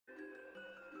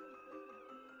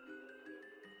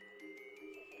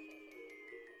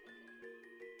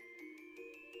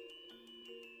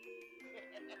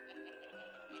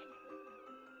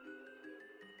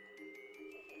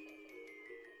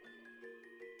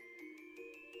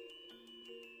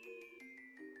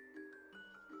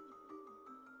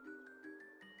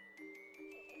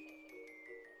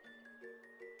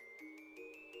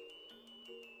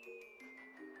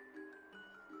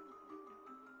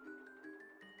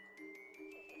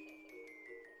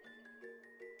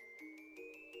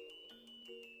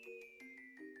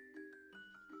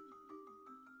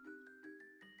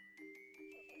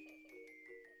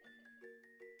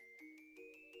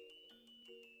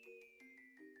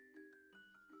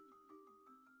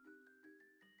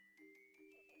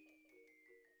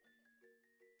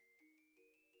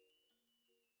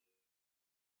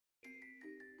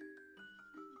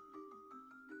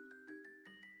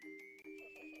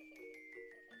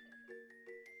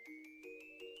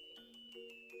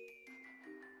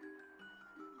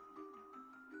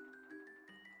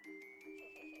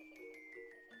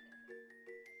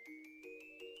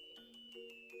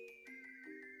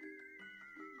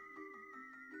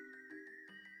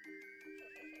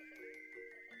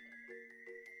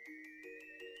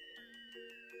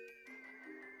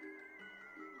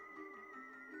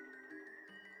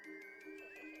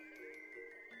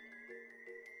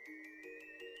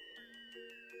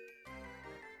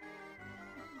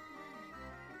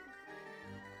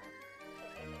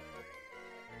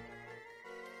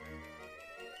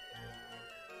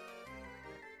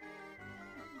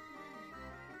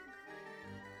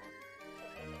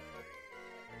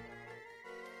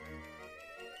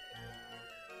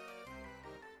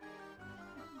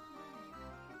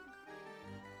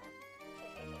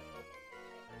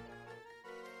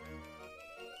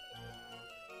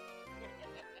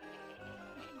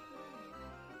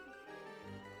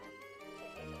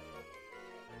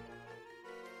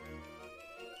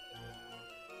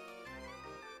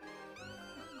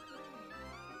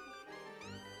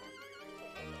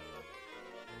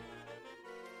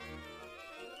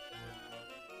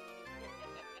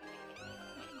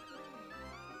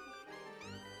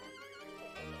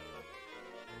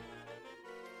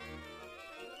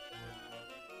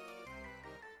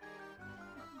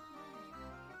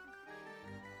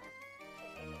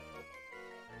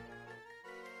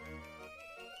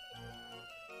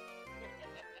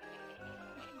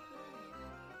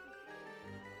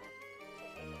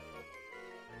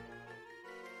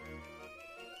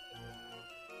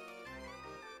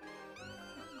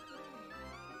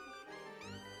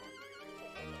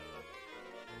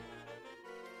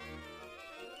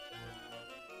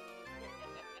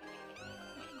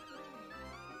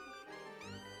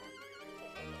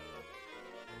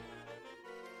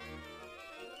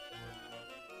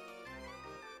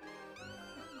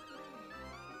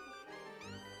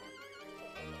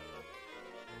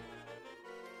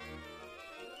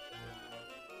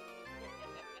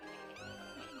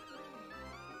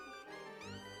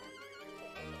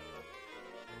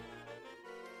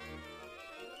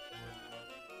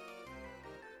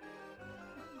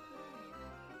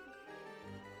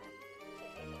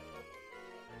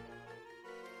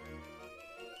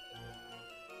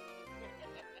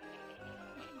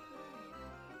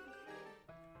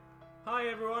Hi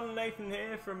everyone, Nathan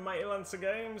here from Mighty Lancer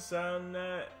Games, and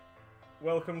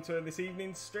welcome to this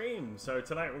evening's stream. So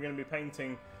tonight we're going to be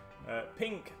painting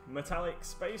pink metallic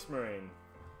Space Marine,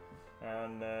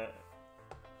 and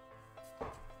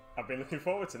I've been looking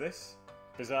forward to this,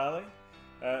 bizarrely.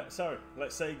 So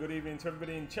let's say good evening to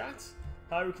everybody in chat.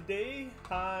 Hi Rookie D,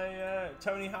 hi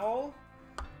Tony Howell,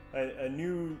 a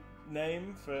new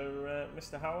name for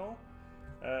Mr. Howell.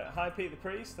 Hi Pete the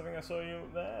Priest, I think I saw you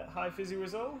up there. Hi Fizzy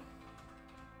Wizzle.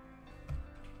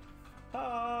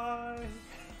 Hi!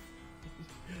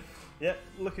 Yeah,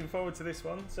 looking forward to this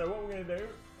one. So what we're going to do,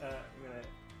 I'm going to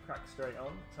crack straight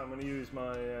on. So I'm going to use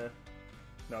my...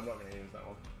 no, I'm not going to use that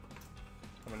one.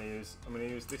 I'm going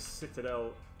to use this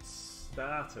Citadel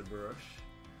starter brush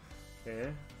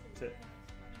here.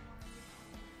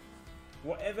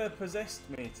 Whatever possessed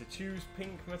me to choose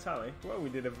pink metallic, well, we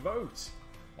did a vote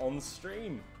on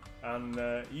stream, and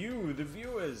you, the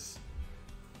viewers,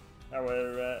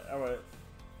 our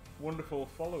wonderful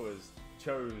followers,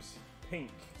 chose pink.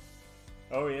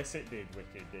 Oh yes, it did,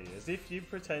 Wicked D. As if you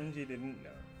pretend you didn't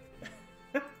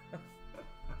know.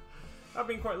 I've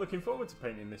been quite looking forward to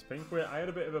painting this pink. I had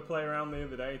a bit of a play around the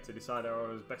other day to decide how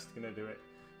I was best going to do it,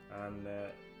 and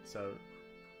so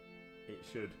it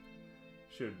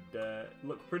should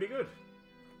look pretty good.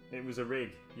 It was a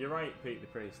rig. You're right, Pete the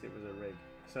Priest. It was a rig.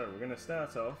 So we're going to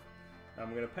start off, and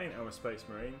we're going to paint our Space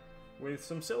Marine with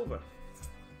some silver.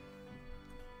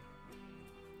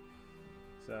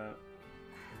 So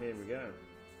here we go.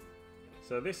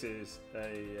 So this is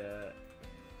a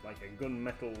like a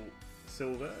gunmetal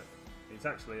silver. It's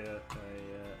actually a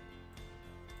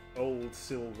old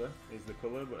silver is the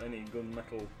colour, but any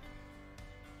gunmetal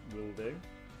will do.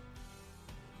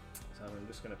 So I'm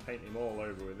just going to paint him all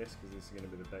over with this because this is going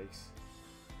to be the base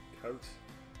coat.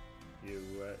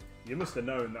 You must have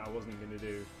known that I wasn't going to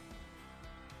do.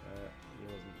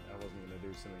 I wasn't going to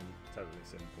do something totally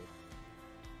simple.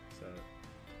 So.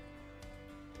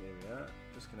 Here we are,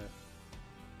 just going to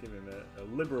give him a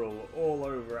liberal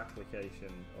all-over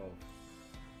application of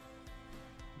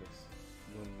this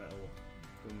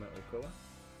gunmetal colour.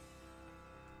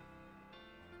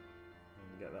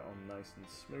 And get that on nice and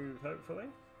smooth, hopefully.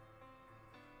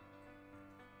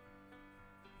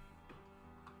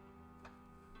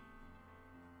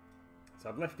 So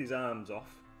I've left his arms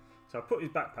off. So I've put his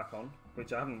backpack on,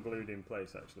 which I haven't glued in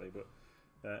place actually,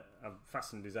 but I've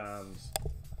fastened his arms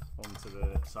onto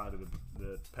the side of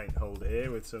the paint holder here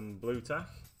with some blue tack.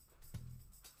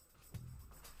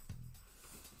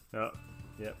 Oh,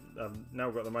 yep, I've now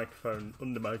got the microphone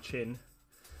under my chin,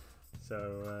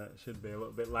 so it should be a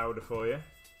little bit louder for you.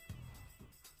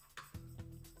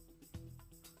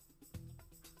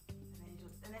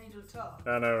 And then you don't talk.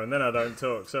 I know, and then I don't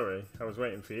talk, sorry. I was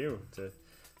waiting for you to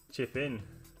chip in.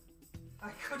 I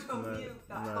could unmute,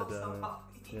 that helps a lot.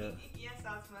 Yeah. Yes,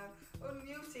 that's man.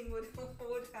 Unmuting would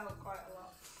help quite a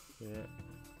lot. Yeah.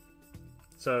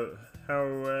 So,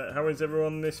 how is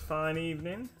everyone this fine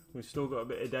evening? We've still got a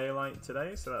bit of daylight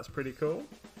today, so that's pretty cool.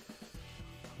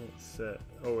 It's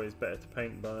always better to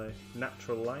paint by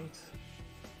natural light.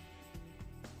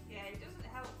 Yeah, it doesn't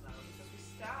help though, because we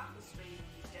start the stream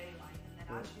with daylight, and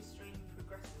then as your stream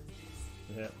progresses,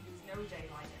 there's no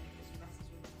daylight, and it just messes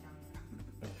with the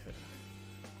camera.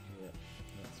 Yeah,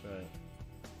 that's right.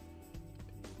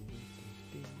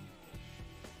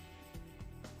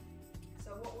 So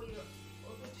what were your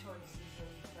other choices of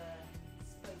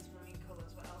Space Marine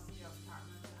colours? What else did you have? I can't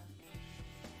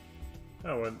remember.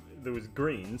 Oh, well, there was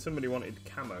green. Somebody wanted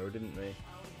camo, didn't they?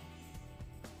 Oh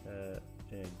yes.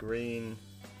 Yeah, green,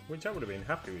 which I would have been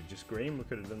happy with just green. We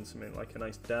could have done something like a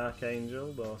nice dark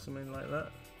angel or something like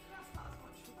that. That's not as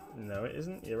much fun. No, it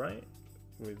isn't. You're right.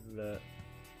 With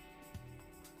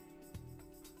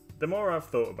the more I've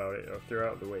thought about it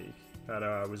throughout the week, I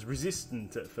know I was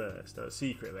resistant at first.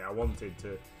 Secretly, I wanted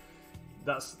to.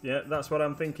 That's what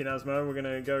I'm thinking, Asmo. We're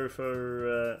gonna go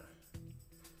for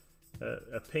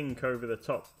a pink over the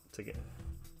top to get,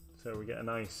 so we get a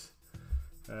nice,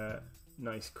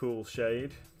 nice cool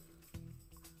shade.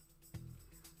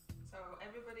 So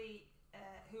everybody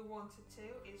who wanted to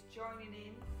is joining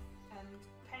in and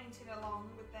painting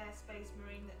along with their Space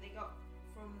Marine that they got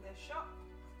from the shop.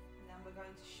 And then we're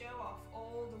going to show off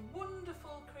all the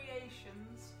wonderful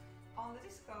creations on the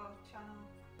Discord channel.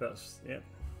 That's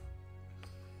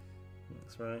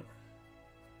right.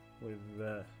 We've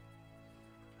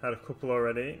had a couple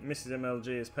already. Mrs.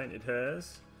 MLG has painted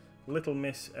hers. Little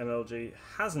Miss MLG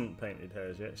hasn't painted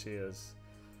hers yet. She has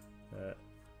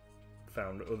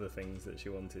found other things that she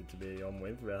wanted to be on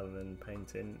with rather than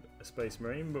painting a Space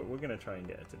Marine, but we're going to try and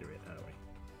get her to do it, aren't we?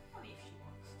 Only if she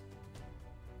wants to.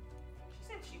 She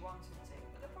said she wanted to,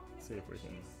 but the problem see if we can.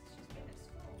 She's been at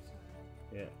school, so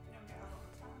Yeah. we don't get a lot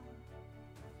of time.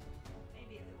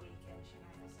 Maybe at the weekend she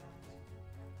might decide.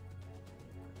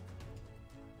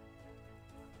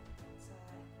 So,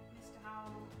 Mr.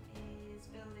 Howell is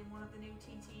building one of the new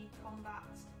TT Combat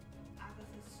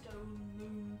Agatha Stone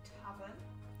Moon Tavern.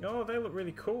 Oh, they look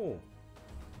really cool.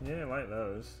 Yeah, I like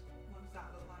those. What does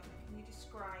that look like? Can you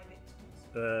describe it?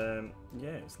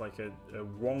 Yeah, it's like a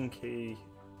wonky.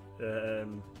 Yeah.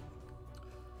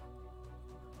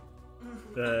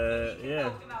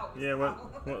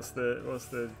 What's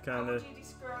the kind How of? would you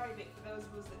describe it for those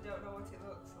of us that don't know what it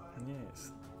looks like? Yeah,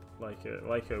 it's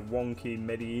like a wonky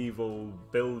medieval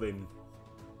building.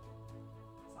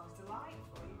 Sounds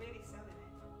delightful. You're really selling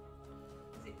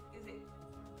it. Is it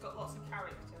got lots of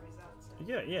character? Is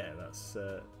that? Yeah, that's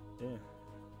yeah,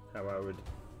 how I would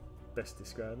best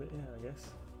describe it. Yeah, I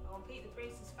guess. Oh, Pete the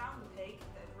Priest has found the pig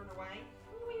that had run away.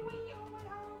 Wee wee, oh my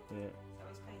home. Yeah. So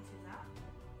he's painting that.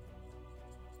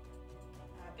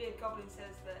 Beard Goblin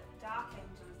says that Dark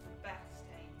Angel is the best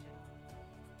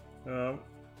angel.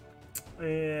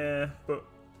 Yeah, but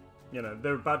you know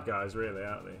they're bad guys, really,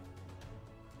 aren't they?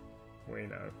 We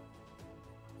know.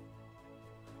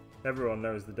 Everyone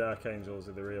knows the Dark Angels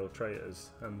are the real traitors,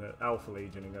 and the Alpha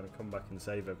Legion are going to come back and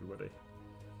save everybody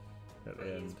at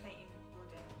the end. He's painting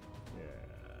bloody.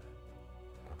 Yeah,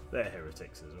 they're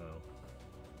heretics as well.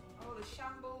 Oh, the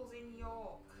shambles in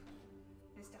York.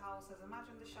 Mr. Howell says,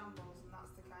 imagine the shambles, and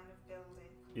that's the kind of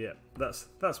building. Yeah,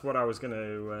 that's what I was going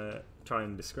to try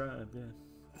and describe. Yeah.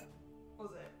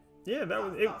 Was it? Yeah,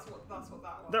 that's what that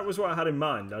was. That was what I had in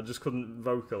mind. I just couldn't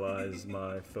vocalise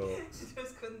my thoughts. You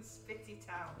just couldn't spit it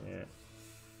out. Yeah.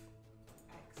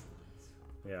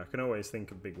 Excellent. Yeah, I can always think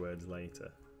of big words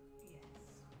later. Yes.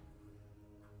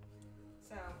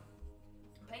 So,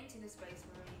 painting a Space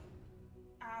Marine,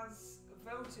 as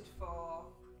voted for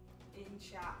in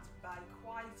chat by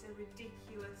quite a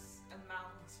ridiculous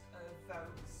amount of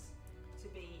votes to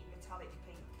be metallic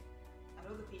pink, and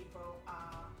other people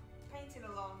are painting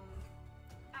along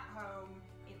at home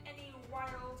in any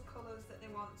wild colours that they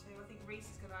want to. I think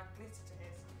Reese is going to add glitter to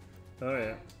his. Oh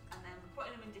yeah. And then we're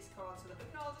putting them in Discord so that we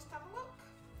can all just have a look.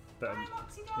 But Hi,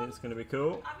 Moxie Dog. it's going to be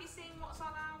cool. Have you seen what's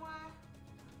on our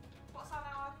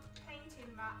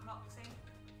painting mat, Moxie?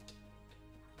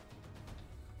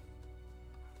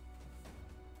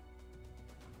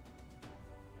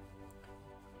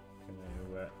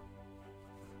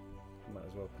 Might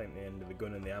as well paint the end of the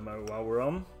gun and the ammo while we're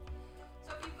on.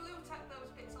 So have you blue tacked those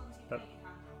bits onto your painting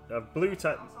handle? I've blue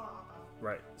tacked. That's all I've done.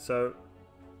 Right. So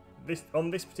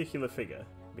on this particular figure,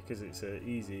 because it's an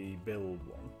easy build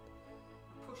one,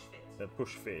 a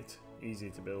push fit, easy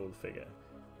to build figure,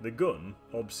 the gun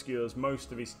obscures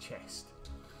most of his chest,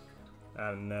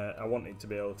 and I wanted to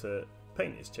be able to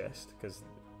paint his chest because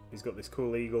he's got this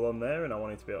cool eagle on there, and I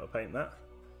wanted to be able to paint that,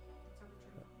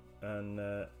 and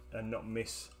not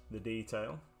miss the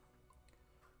detail.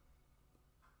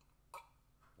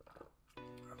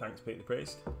 Thanks, Pete the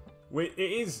Priest. It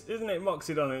is, isn't it,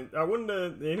 Moxie on it? I wonder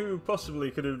who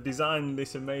possibly could have designed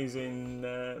this amazing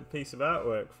piece of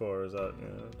artwork for us. I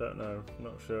don't know,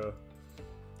 not sure,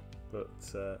 but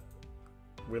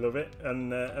we love it,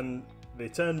 and they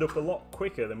turned up a lot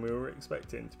quicker than we were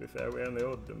expecting. To be fair, we only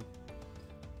ordered them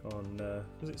on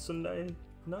was it Sunday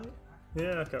night?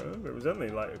 Yeah, I can't remember. It was only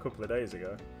like a couple of days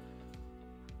ago.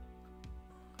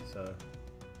 So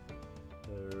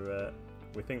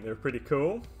we think they're pretty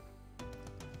cool.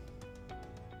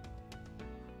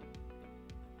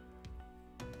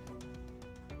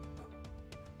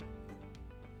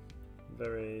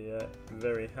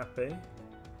 Very happy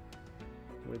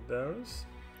with those.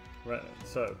 Right,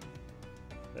 so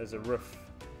there's a rough,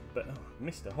 but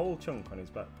missed a whole chunk on his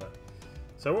backpack.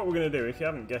 So what we're going to do, if you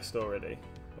haven't guessed already,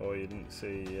 or you didn't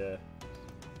see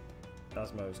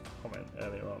Asmo's comment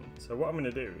earlier on, so what I'm going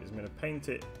to do is I'm going to paint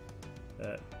it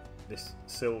this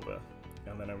silver,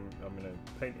 and then I'm going to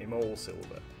paint him all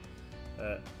silver.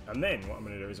 And then what I'm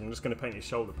going to do is I'm just going to paint his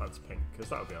shoulder pads pink, because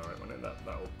that'll be alright, won't it?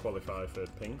 That'll qualify for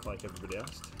pink, like everybody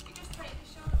asked. You just paint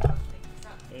his shoulder pads pink,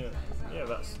 is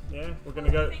that we're going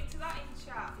to go... Think to that in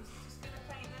chat, he's just going to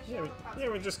paint their shoulder pads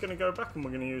we're just going to go back and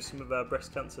we're going to use some of our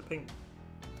breast cancer pink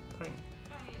paint.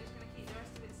 No, you're just going to keep the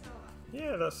rest of it silver?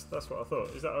 Yeah, that's what I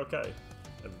thought. Is that okay,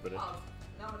 everybody? Oh,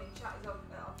 no one in chat is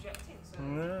objecting, so...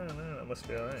 No, that must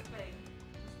be alright. Must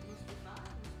be fine.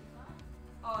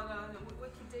 Oh no,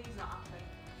 Wicked D's not happy.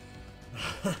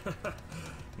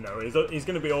 No, he's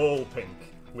going to be all pink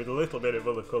with a little bit of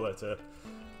other colour to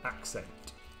accent.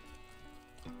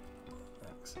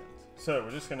 So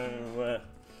we're just going to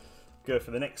go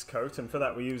for the next coat, and for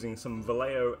that we're using some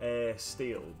Vallejo Air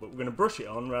Steel, but we're going to brush it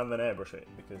on rather than airbrush it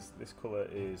because this colour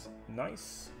is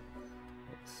nice.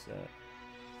 It's,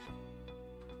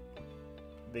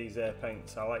 these air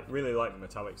paints, I really like the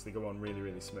metallics, they go on really,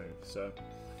 really smooth. So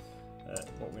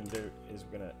what we're going to do is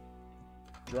we're going to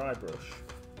dry brush,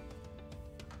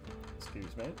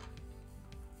 excuse me,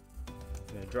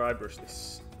 I'm going to dry brush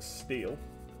this steel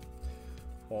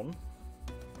on.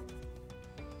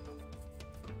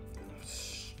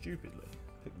 Stupidly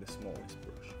pick the smallest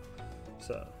brush.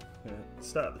 So we're going to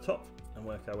start at the top and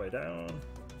work our way down.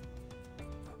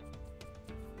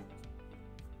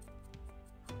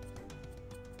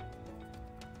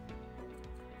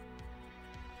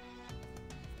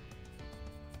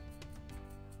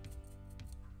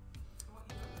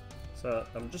 So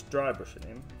I'm just dry brushing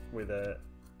him with a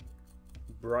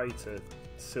brighter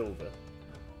silver.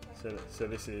 So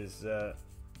this is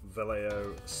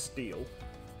Vallejo Steel.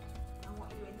 And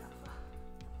what are you doing that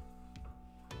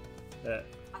for?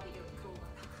 I think it looks cool like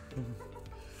that.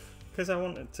 Because I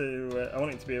want it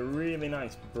to be a really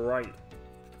nice bright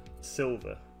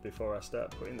silver before I start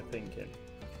putting the pink in.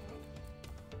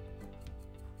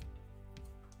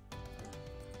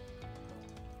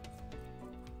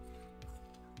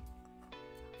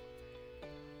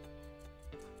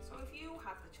 So if you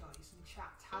had the choice and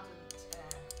chat hadn't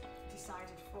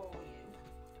decided for you,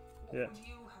 what would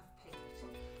you have picked?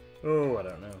 Oh, I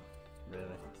don't know,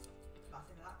 really.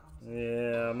 Nothing of that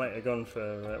conversation. Yeah, I might have gone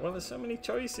for. Well, there's so many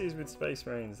choices with Space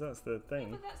Marines. That's the thing.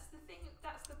 Yeah, but that's the thing.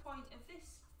 That's the point of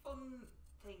this fun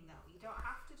thing, though. You don't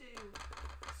have to do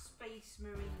Space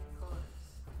Marine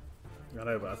colours. I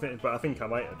know, but I think I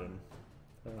might have done.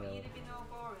 But you'd have been all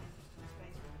boring just in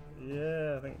Space Marine.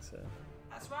 Yeah, I think so.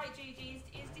 That's right, Gigi.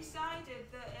 He's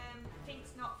decided that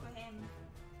pink's not for him.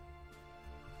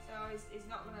 So he's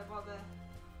not going to bother.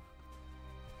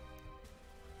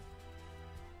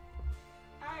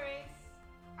 Iris,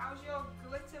 how's your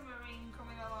glitter marine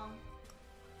coming along?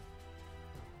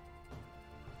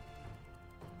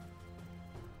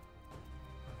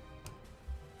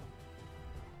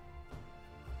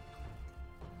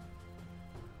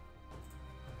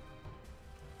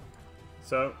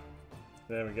 So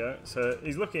there we go. So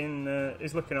he's looking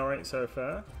all right so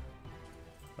far,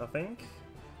 I think.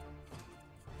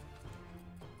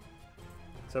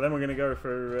 So then we're going to go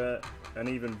for an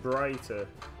even brighter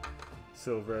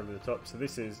silver over the top. So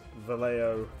this is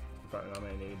Vallejo. In fact, I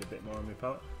may need a bit more on my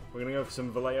palette. We're going to go for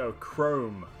some Vallejo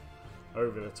Chrome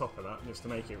over the top of that, just to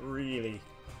make it really,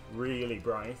 really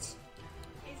bright.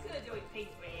 He's going to do it pink,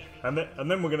 really.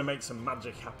 And then we're going to make some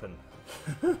magic happen.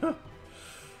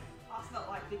 That's not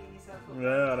like digging yourself up.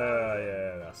 No,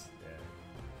 yeah, that's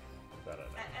I don't know.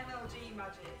 MLG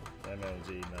magic. MLG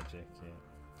magic, yeah.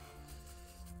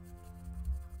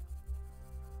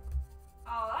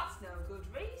 Oh, that's no good,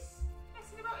 Reese.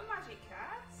 Messing about with magic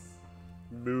cards.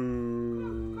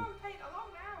 Boo. Go and paint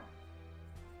along now.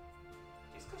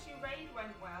 Just because your raid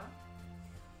went well.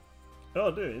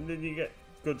 Oh, dude, did you get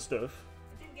good stuff?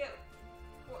 I didn't get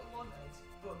what I wanted,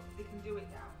 but they can do it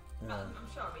now. Yeah. I'm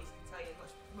sure Reese can tell you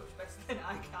much better than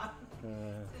I can.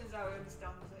 As soon as I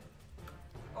understand it.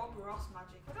 Bob Ross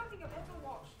magic. I don't think I've ever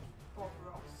watched Bob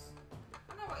Ross.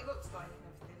 I know what he looks like and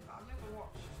everything, but I've never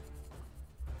watched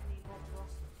any Bob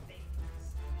Ross things.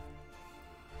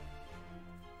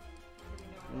 Do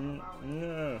you know about it?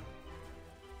 No.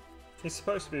 He's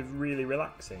supposed to be really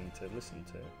relaxing to listen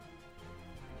to.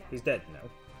 Yeah. He's dead now.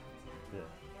 There Yeah.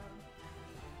 you go.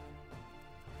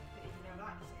 But if you know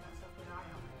that, you see that's how good I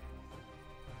am.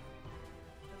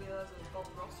 There'll be loads of Bob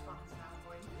Ross fans now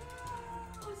going,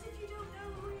 no, as if you don't know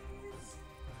who he is.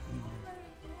 How dare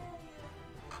you.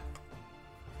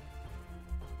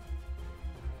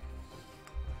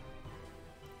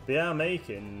 They are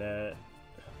making. I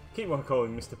keep on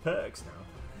calling Mr. Perks now.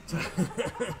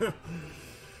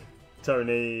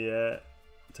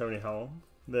 Tony Hall.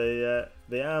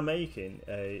 They are making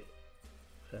a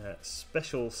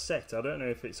special set. I don't know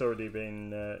if it's already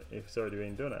been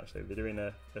done. Actually, they're doing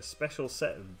a special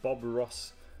set of Bob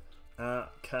Ross art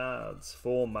cards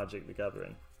for Magic the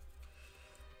Gathering,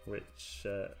 which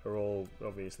are all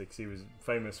obviously because he was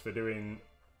famous for doing.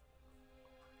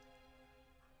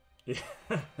 Yeah,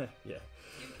 yeah. You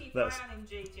keep an eye on him,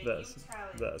 Gigi. You tell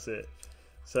him. That's it.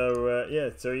 So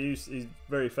so he's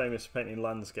very famous for painting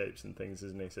landscapes and things,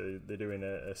 isn't he? So they're doing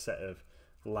a set of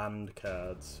land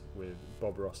cards with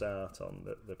Bob Ross art on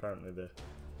that apparently the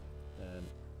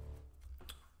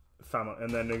family, and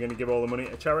then they're going to give all the money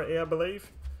to charity, I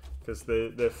believe, because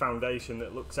the foundation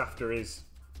that looks after his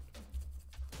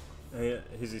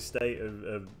estate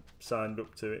have signed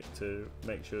up to it to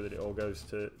make sure that it all goes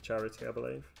to charity, I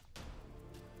believe.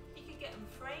 get them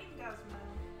framed, Asmo.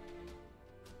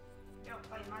 You don't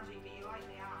play Magic, but you like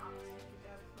the art.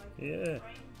 So you could Yeah.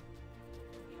 framed.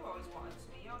 You always wanted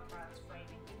some of your cards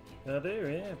framing, didn't you? I do,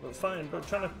 yeah, but fine. But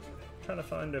trying to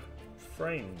find a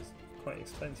frame is quite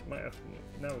expensive. Might have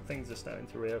to, now things are starting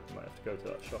to reopen. Might have to go to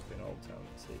that shop in Old Town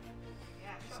and see.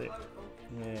 Yeah, See,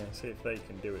 local. see if they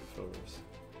can do it for us.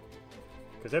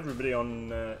 Because everybody on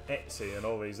Etsy and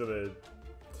all these other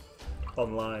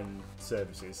online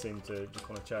services seem to just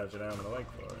want to charge an arm and a leg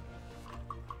for it.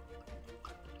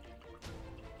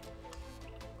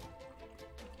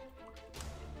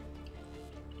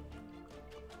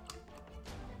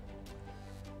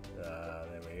 Ah,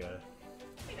 there we go.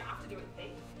 You don't have to do it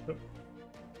pink. Oh.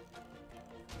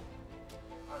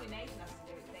 Only Nathan has to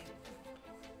do it pink.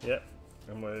 Yep,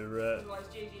 and we're Otherwise,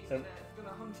 Gigi's gonna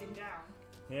hunt him down.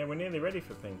 yeah, we're nearly ready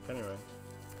for pink anyway.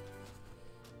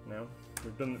 Now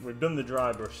we've done the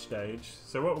dry brush stage.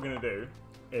 So what we're going to do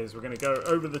is we're going to go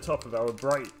over the top of our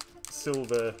bright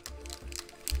silver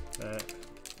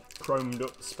chromed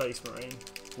up Space Marine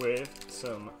with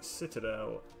some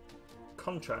Citadel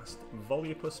contrast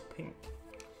Volupus pink.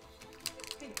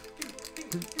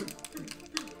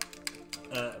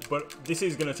 But this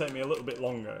is going to take me a little bit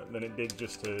longer than it did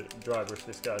just to dry brush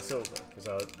this guy silver, because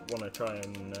I want to try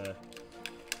and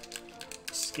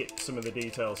skip some of the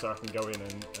details so I can go in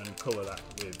and colour that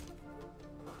with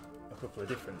a couple of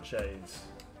different shades.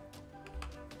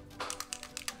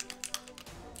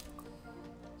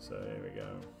 So here we go.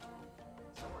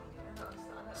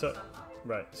 So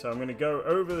right, so I'm going to go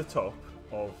over the top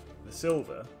of the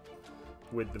silver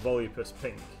with the Volupus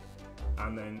pink,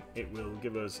 and then it will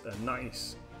give us a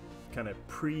nice kind of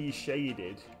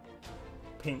pre-shaded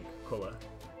pink colour.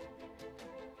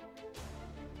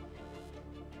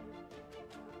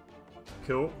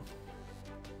 Cool.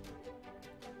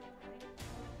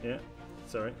 Yeah.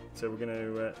 Sorry. So we're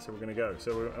gonna go.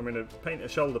 So I'm gonna paint a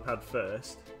shoulder pad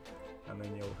first, and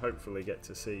then you'll hopefully get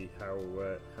to see how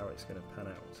it's gonna pan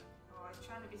out. Oh, I was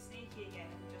trying to be sneaky again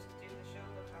and just do the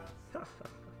shoulder pads.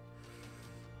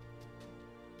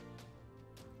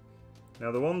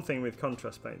 Now the one thing with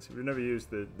contrast paints, if you've never used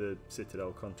the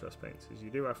Citadel contrast paints, is you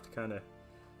do have to kind of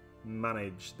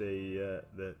manage the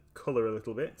colour a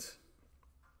little bit.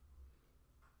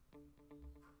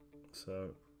 So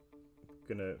I'm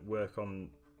gonna work on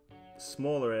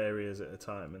smaller areas at a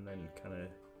time, and then kind of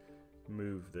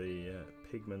move the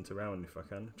pigment around if I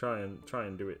can. Try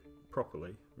and do it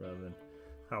properly rather than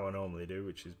how I normally do,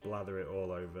 which is blather it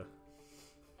all over.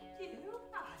 You?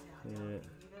 I don't Yeah. think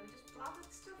you've ever just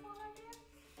blathered stuff all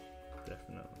over.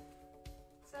 Definitely.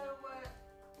 So,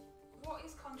 what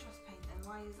is contrast paint then?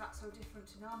 Why is that so different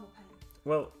to normal paint?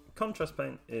 Well, contrast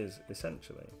paint is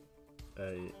essentially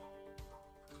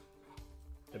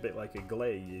a bit like a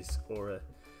glaze or a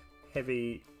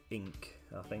heavy ink,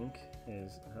 I think,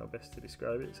 is how best to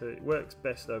describe it. So it works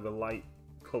best over light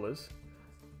colours.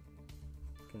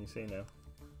 Can you see now?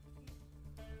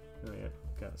 Oh yeah,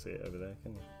 can't see it over there,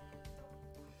 can you?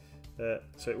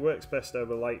 So it works best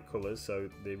over light colours, so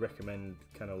they recommend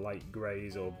kind of light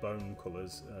greys or bone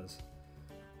colours as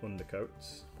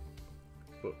undercoats,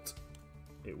 but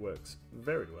it works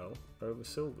very well over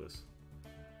silvers.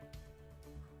 There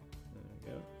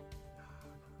we go.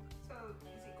 So, is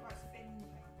it quite thin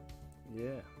paint?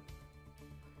 Yeah,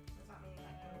 Does that mean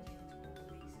that goes into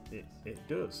all the recesses? it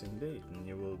does indeed, and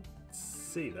you will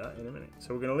see that in a minute.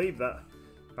 So we're going to leave that.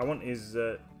 I want his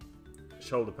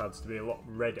shoulder pads to be a lot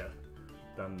redder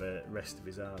than the rest of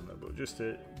his armour, but just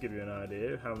to give you an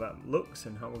idea of how that looks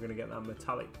and how we're going to get that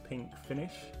metallic pink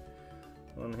finish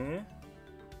on here.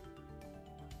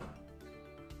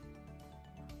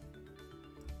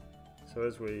 So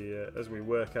as we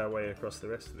work our way across the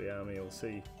rest of the army, you'll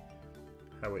see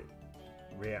how it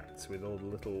reacts with all the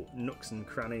little nooks and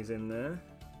crannies in there.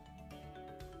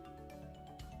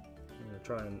 I'm going to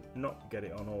try and not get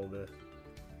it on all the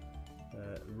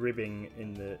ribbing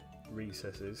in the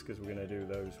recesses, because we're going to do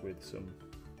those with some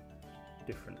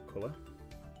different colour.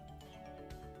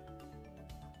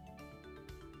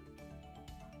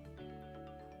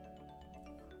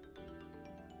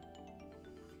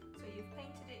 So you've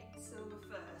painted it silver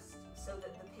first, so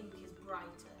that the pink is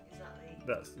brighter. Is that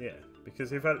the? That's, yeah,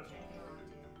 because if I,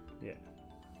 yeah,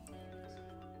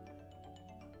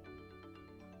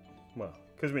 well,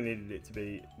 because we needed it to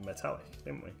be metallic,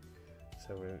 didn't we?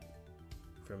 So we're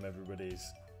from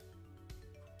everybody's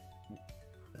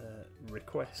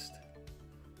request.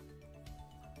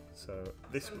 So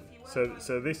this,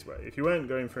 so this way, if you weren't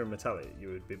going for a metallic, you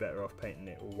would be better off painting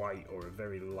it white or a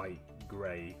very light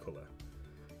grey colour,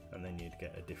 and then you'd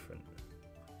get a different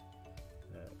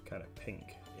kind of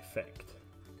pink effect.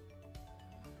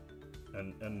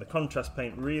 and the contrast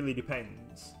paint really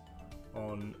depends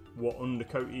on what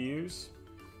undercoat you use.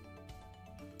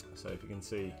 So if you can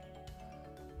see,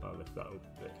 I'll lift that up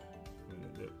a bit. I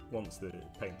mean, once the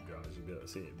paint dries, you'll be able to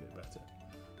see it a bit better,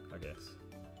 I guess.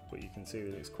 But you can see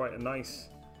that it's quite a nice,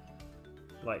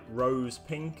 like rose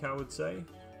pink, I would say.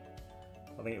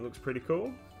 I think it looks pretty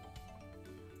cool.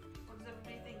 What does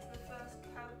everybody think of the first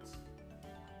coat?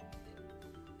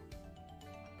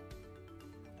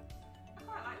 I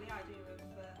quite like the idea of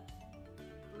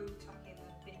glue tacking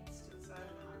the bits to the side of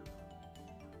the handle.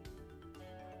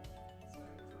 It's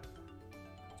very clever.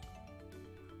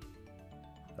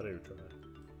 I do try.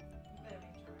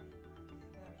 Very try.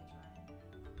 Very try.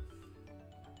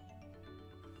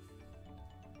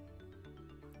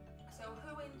 So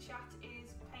who in chat is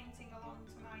painting along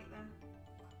tonight then?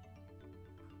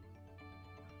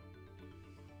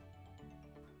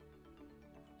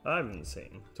 I haven't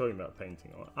seen, talking about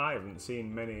painting, I haven't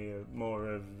seen many more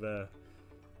of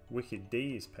Wicked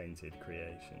D's painted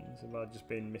creations. Have I just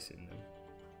been missing them?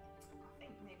 I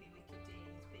think maybe Wicked D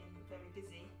has been very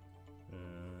busy.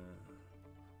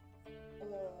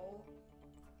 Or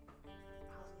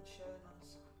hasn't shown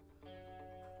us.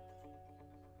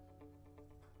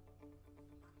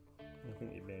 I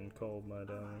think you've been called, my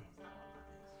darling. Is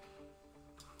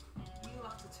that what that is? You'll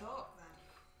have to talk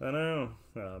then. I know.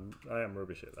 I am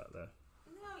rubbish at that though.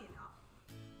 No, you're not.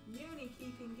 You only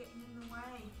keeping getting in the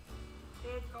way.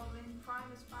 Beard Goblin,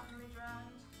 Primus family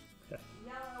drowned. Yeah.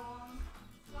 Yellow one.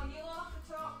 Come on, you'll have to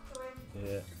talk to him.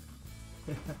 Yeah.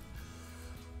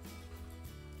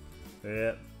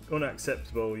 Yeah.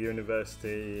 Unacceptable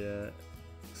university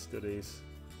studies.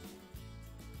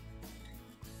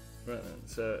 Right then,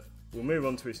 so we'll move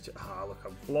on to his. Look,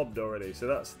 I've blobbed already. So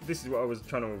this is what I was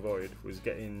trying to avoid, was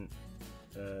getting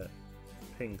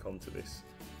pink onto this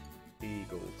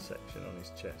eagle section on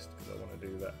his chest, because I want to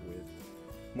do that with.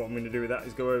 What I'm going to do with that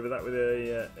is go over that with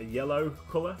a yellow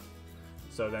colour,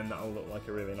 so then that'll look like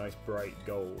a really nice bright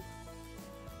gold.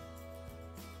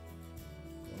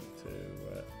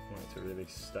 Want it to really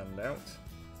stand out.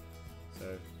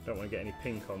 So don't want to get any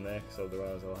pink on there, because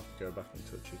otherwise I'll have to go back and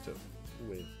touch it up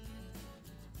with a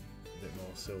bit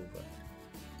more silver.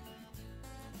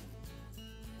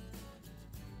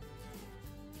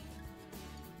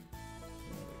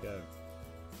 There we go.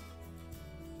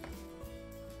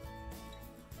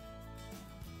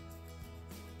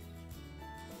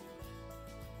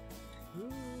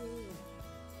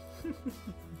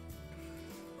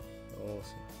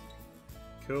 Awesome.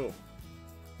 Cool.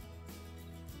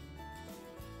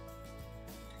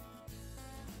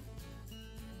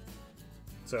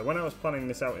 So when I was planning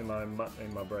this out in my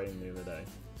brain the other day,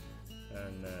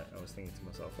 and I was thinking to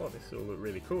myself, "Oh, this will look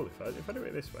really cool if I do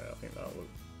it this way. I think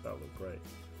that'll look great."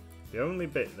 The only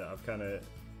bit that I've kind of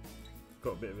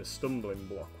got a bit of a stumbling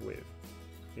block with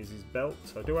is his belt.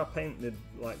 So do I paint the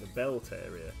belt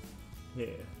area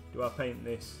here? Do I paint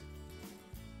this?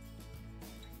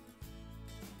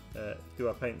 Do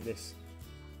I paint this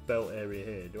belt area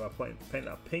here? Do I paint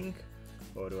that pink,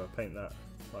 or do I paint that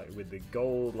like with the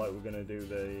gold, like we're gonna do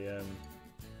the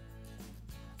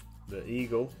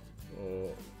eagle?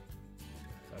 Or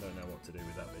I don't know what to do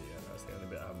with that bit yet. That's the only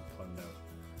bit I haven't planned out.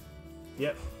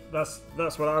 Yep, that's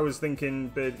what I was thinking,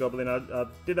 Beard Goblin.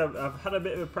 I've had a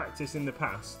bit of a practice in the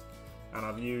past, and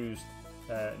I've used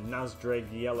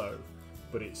Nasdreg yellow,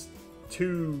 but it's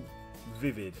too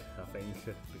vivid, I think,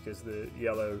 because the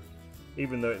yellow,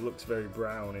 even though it looks very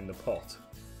brown in the pot,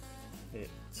 it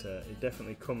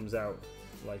definitely comes out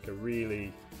like a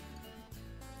really,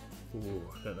 I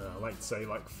don't know, I like to say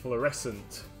like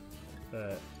fluorescent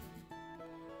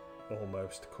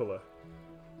almost colour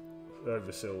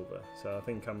over silver. So I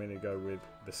think I'm going to go with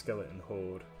the skeleton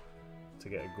horde to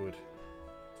get a good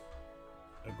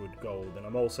gold, and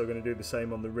I'm also going to do the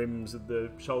same on the rims of the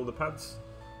shoulder pads.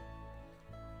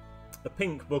 A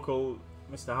pink buckle,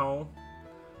 Mr. Howell.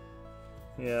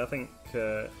 Yeah, I think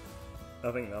that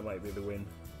might be the win.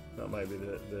 That might be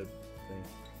the thing.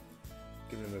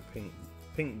 Give him a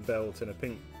pink belt and a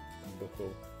pink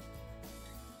buckle.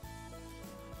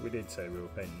 We did say we were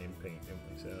painting in pink, didn't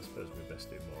we? So I suppose we best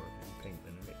do more of it in pink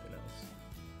than anything else.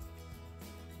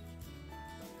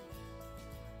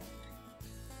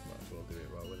 Might as well do it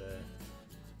while we're there.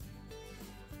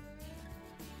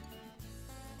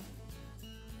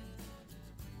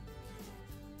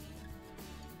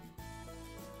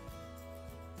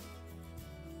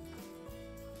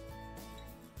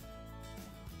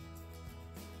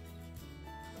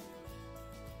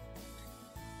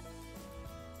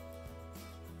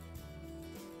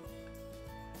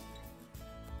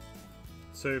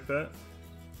 Super.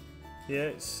 Yeah,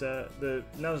 it's the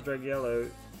Nasdreg yellow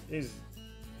is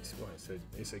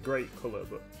it's a great colour,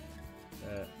 but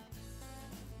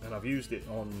and I've used it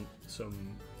on some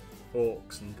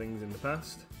orcs and things in the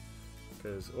past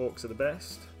because orcs are the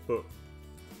best. But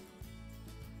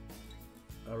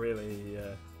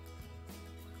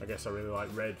I guess I really like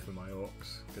red for my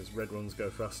orcs because red ones go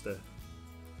faster.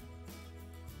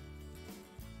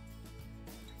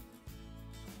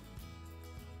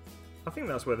 I think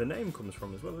that's where the name comes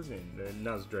from as well, isn't it? The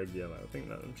Nazdreg Yellow. I think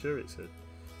that I'm sure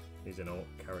he's an orc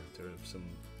character of some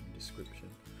description,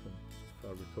 if I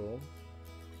recall.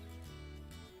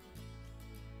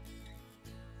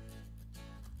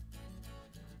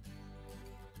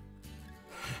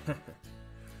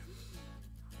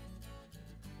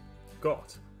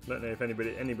 Got. I don't know if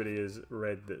anybody has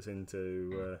read that's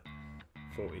into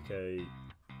 40k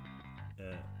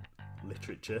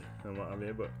literature and what have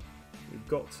you, but we've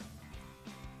got.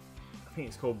 I think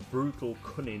it's called Brutal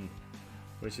Cunning,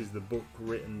 which is the book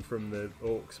written from the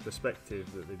orcs'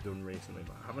 perspective that they've done recently.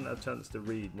 But I haven't had a chance to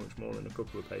read much more than a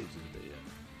couple of pages of it yet.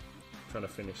 I'm trying to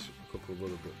finish a couple of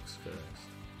other books first.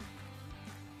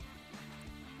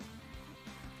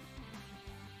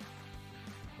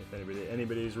 If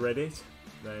anybody's read it,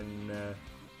 then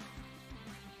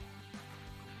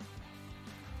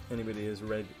anybody has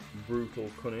read Brutal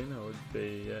Cunning, I would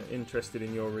be interested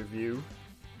in your review.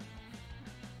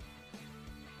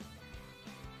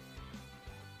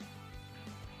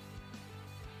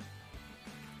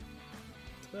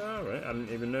 Alright, I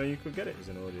didn't even know you could get it as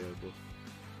an audiobook.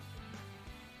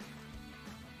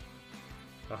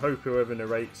 I hope whoever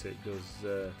narrates it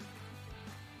does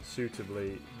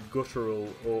suitably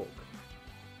guttural orc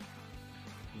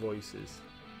voices.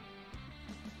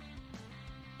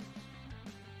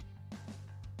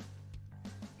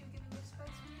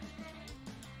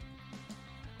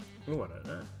 Oh, I don't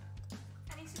know.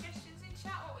 Any suggestions in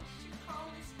chat? What we should call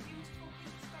this beautiful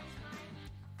pink space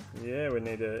marine? Yeah, we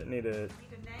need a Need a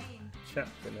name.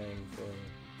 chapter name for it.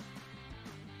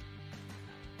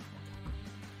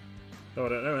 Oh, I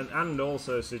don't know, and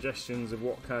also suggestions of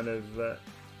what kind of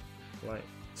like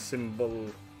symbol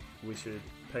we should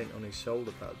paint on his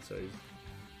shoulder pads. So he's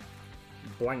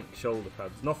blank shoulder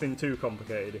pads. Nothing too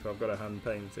complicated if I've got to hand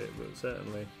paint it, but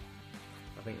certainly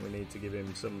I think we need to give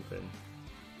him something.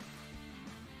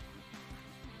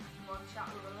 One chat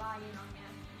with a lion on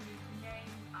your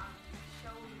name and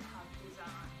shoulder pad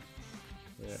designs.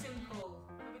 Yeah. Simple.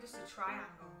 Maybe just a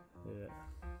triangle. Yeah.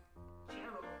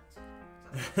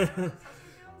 Gerald.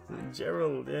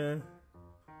 Gerald, yeah.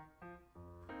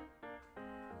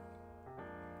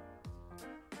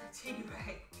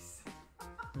 T-Rex.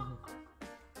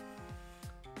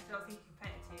 Don't think you can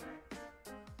paint a T-Rex.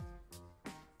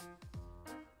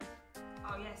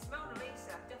 Oh yes, Mona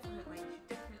Lisa. Definitely. You should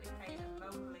definitely paint a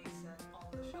Mona Lisa on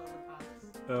the shoulder pads.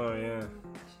 Oh yeah.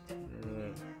 That should definitely be,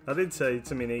 yeah. I did say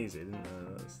something easy, didn't I?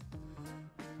 That's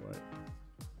like...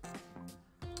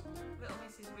 Little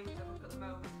Mrs. Reed, look at the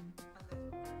moment, and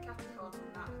the Capricorn and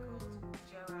that are called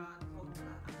Gerard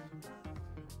Butler and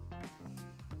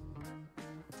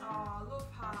oh, love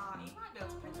heart. You might be able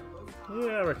to paint a love heart.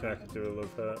 Yeah, I reckon I could do a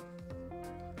love heart.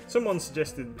 Someone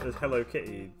suggested a Hello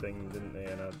Kitty thing, didn't they?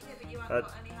 And Yeah, but you haven't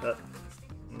got any Hello Kitty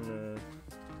stickers. no.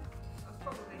 That's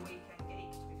probably Weekend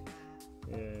Geek, to be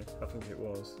fair. Yeah, I think it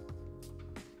was.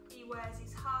 He wears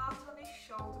his heart on his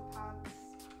shoulder pads.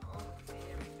 Oh,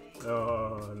 dear me.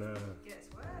 Oh no. Gets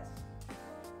worse.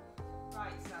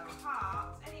 Right, so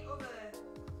heart. Any other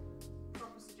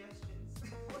proper suggestions?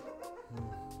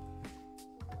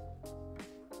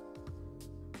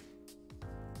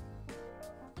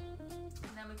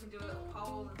 And then we can do a little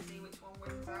poll and see which one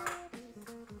wins out.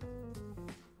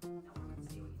 No one can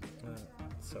see what you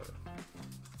do.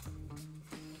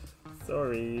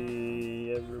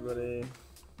 Sorry, everybody.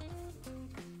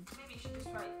 Maybe you should just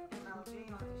write MLG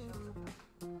on his shoulder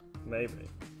pad. Maybe.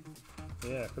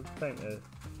 Yeah, I could paint a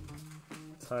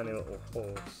tiny little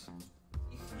horse.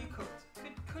 You could.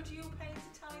 Could you paint a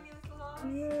tiny little horse?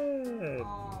 Yeah. Oh,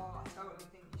 I totally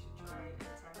think you should try and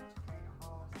attempt to paint a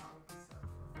horse. That would be so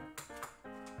fun.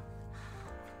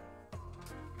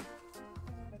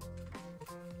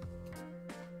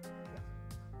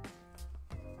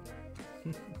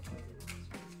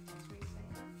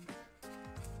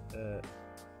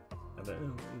 I don't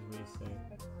know. What did we say?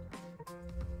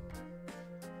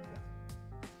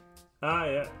 Ah,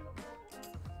 yeah.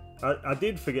 I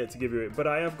did forget to give you it, but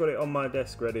I have got it on my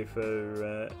desk ready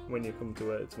for when you come to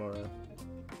work tomorrow.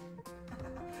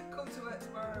 Come to work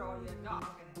tomorrow or you're not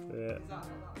having it. Yeah. Is that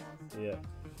what that was? Yeah.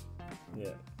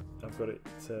 Yeah. I've got it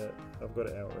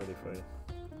out ready for you.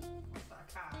 What's that,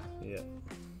 a card? Yeah.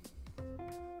 I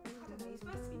don't know, you're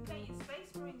supposed to be painting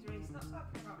Space Marines, Reese, not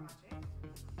talking about my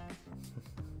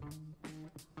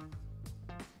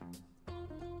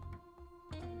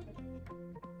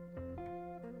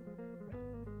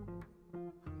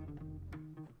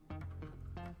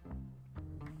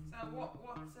what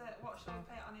shall we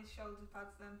paint on his shoulder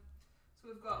pads then? So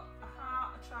we've got a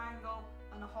heart, a triangle,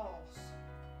 and a horse. I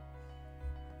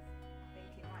think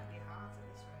it might be a heart at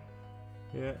this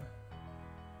rate. Yeah.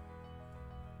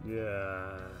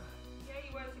 Yeah. Yeah,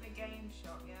 you work in a game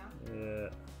shop, yeah? Yeah.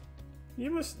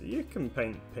 You can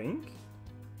paint pink.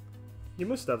 You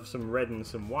must have some red and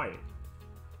some white.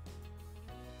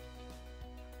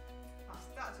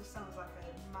 That just sounds like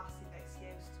a massive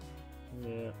excuse to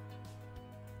me. Yeah.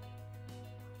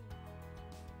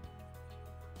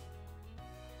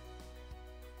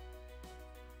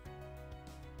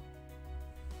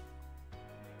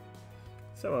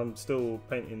 So I'm still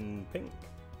painting pink.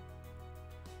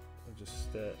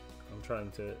 I'm trying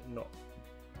to not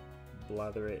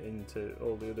blather it into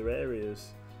all the other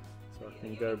areas, so I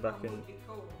can go back in.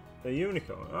 Cool. A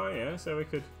unicorn. Oh yeah, so we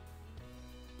could.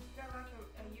 Got like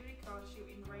a unicorn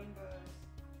shooting rainbows.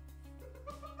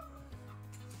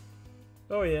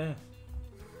 Oh yeah.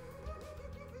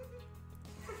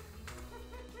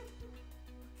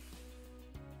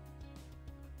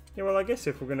 Yeah, well, I guess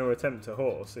if we're going to attempt a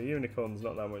horse, a unicorn's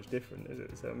not that much different, is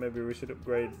it? So maybe we should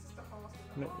upgrade. It's just a horse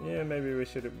with a horse. Yeah, maybe we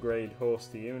should upgrade horse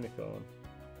to unicorn.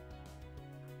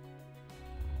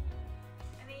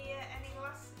 Any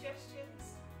last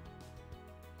suggestions?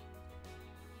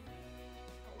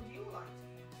 What would you like to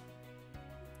do?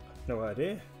 No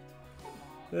idea.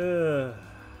 Come on.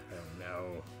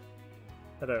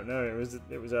 I don't know. It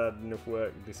was hard enough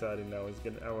work deciding how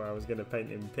I was gonna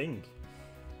paint in pink,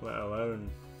 let alone.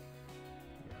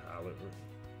 Look,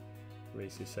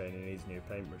 Reese is saying he needs new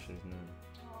paintbrushes now.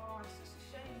 Oh, it's just a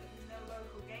shame that there's no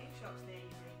local game shops near you,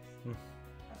 Reese.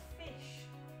 A fish.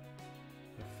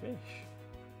 A fish?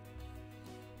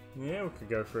 Yeah, we could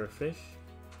go for a fish.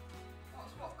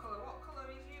 What colour? What colour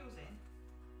is using?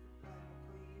 What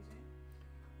colour are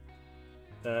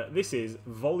you using? This is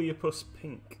Volupus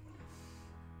Pink.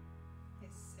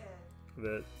 It's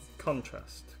The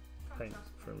contrast paint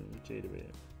contrast. from GW.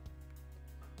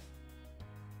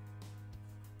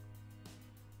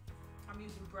 I'm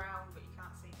using brown, but you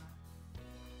can't see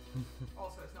mine.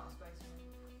 Also, it's not a space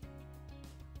marine.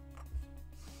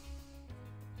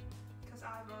 Because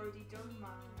I've already done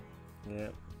mine.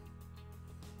 Yeah.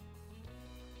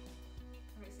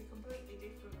 And it's a completely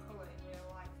different colour in real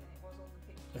life than it was on the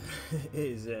picture. It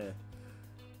is, yeah.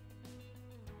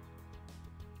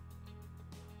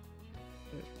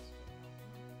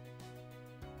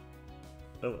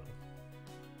 Oh.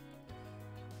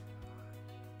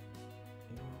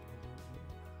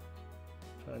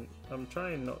 I'm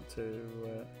trying not to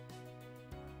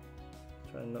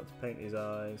paint his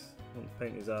eyes. I want to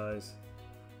paint his eyes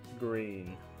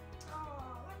green.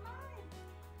 Oh, like mine.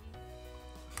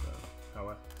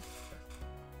 However,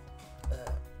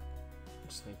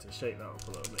 just need to shake that up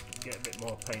a little bit and get a bit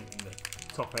more paint in the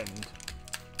top end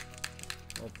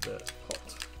of the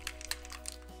pot.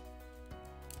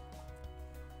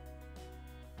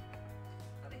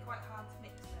 Are they quite hard to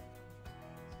mix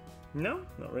then? No,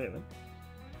 not really.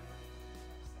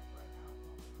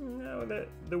 No,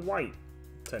 the white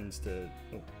tends to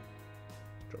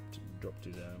dropped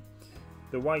you down.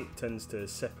 The white tends to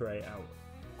separate out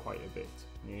quite a bit.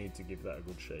 You need to give that a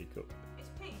good shake up. It's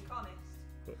pink, honest.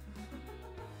 But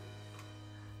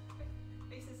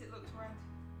He says it looks red.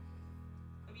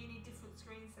 Maybe you need different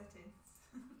screen settings.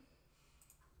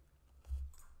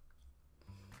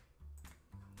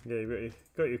 yeah, you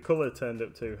got your colour turned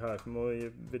up too high from all your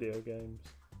video games.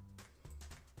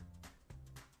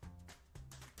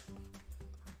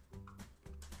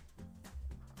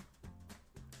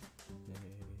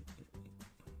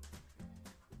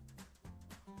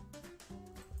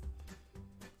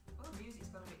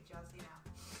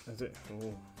 Is it?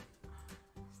 Oh,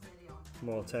 Steady on.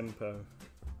 more tempo.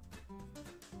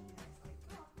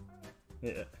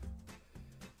 Yeah, it's like, Yeah.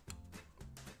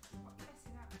 what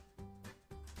messing up?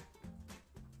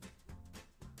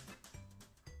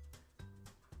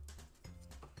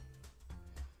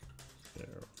 Yeah.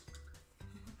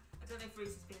 I don't know if Reese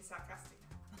is being sarcastic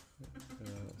now.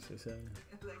 What's he saying?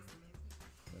 It likes the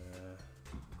music.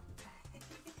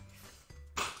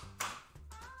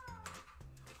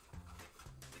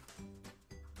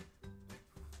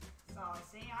 So,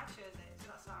 see, I chose it, so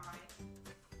that's alright.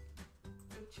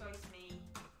 Good choice, me.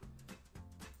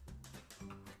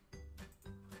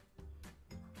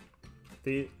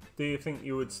 Do you think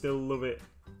you would still love it?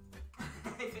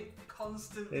 If it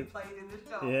constantly played in the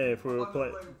shop. Yeah, if we were on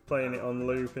loop. playing it on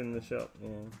loop in the shop. Yeah.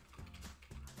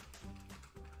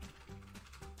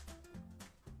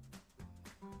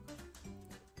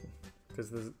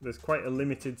 Because there's quite a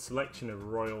limited selection of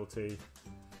royalty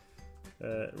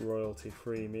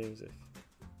free music.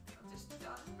 I'll just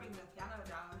bring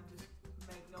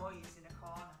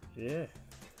Yeah.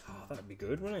 Oh, that'd be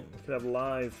good, wouldn't it? We could have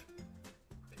live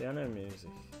piano music.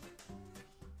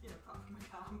 Yeah, apart from I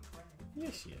can't play.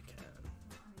 Yes, you can.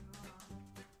 Not anymore.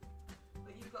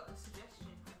 But you've got a suggestion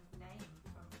of name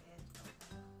from here to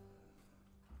go.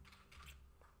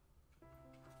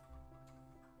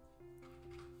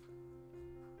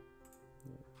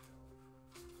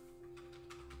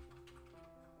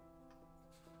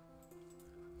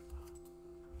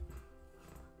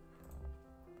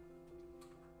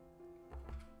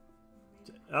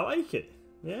 I like it.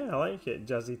 Yeah, I like it.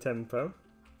 Jazzy Tempo.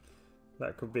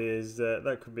 That could be his.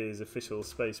 That could be his official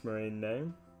Space Marine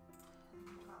name.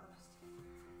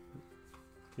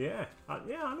 Yeah,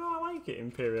 yeah, I know. I like it.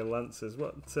 Imperial Lancers.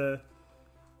 What? So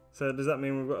does that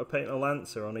mean we've got to paint a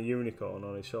Lancer on a unicorn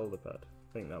on his shoulder pad?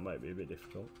 I think that might be a bit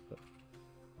difficult. But.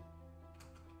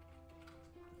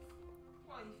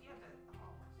 Well, if you had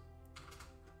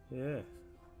a horse. Yeah,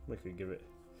 we could give it.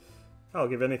 I'll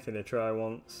give anything a try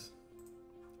once.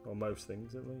 Or most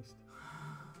things, at least.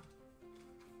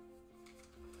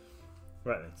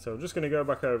 Right then, so I'm just going to go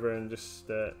back over and just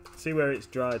see where it's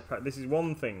dried. This is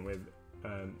one thing with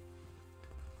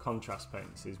contrast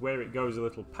paints, is where it goes a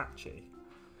little patchy,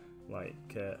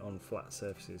 like on flat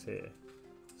surfaces here.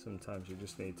 Sometimes you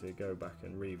just need to go back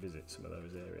and revisit some of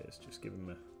those areas. Just give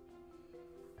them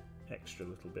a extra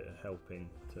little bit of helping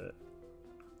to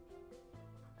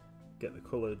get the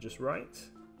colour just right.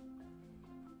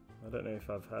 I don't know if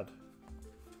I've had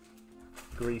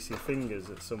greasy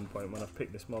fingers at some point when I've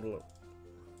picked this model up,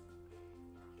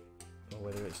 or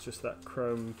whether it's just that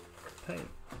chrome paint,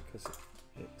 because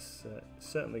it's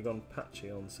certainly gone patchy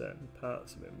on certain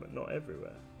parts of it, but not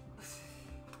everywhere.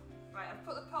 Right, I've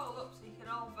put the poll up so you can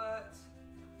all vote.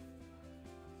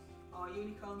 Oh,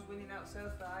 unicorn's winning out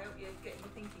so far. I hope you're getting your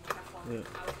thinking cap on. Yeah.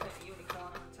 I would put a unicorn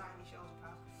on a tiny shoulder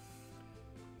pad.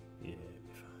 Yeah, it'll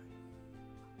be fine.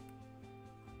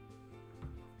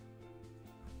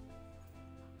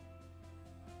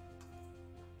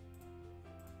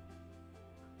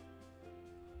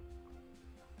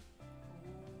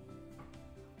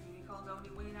 Unicorn's only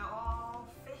winning out. Oh,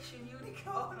 fish and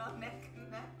unicorn on neck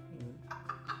and neck.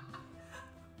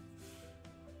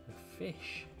 A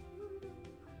fish.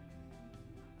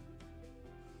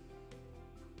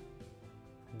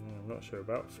 I'm not sure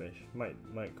about fish. Might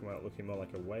come out looking more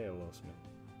like a whale or something.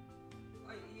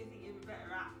 Oh, you think you'd be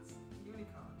better at unicorn?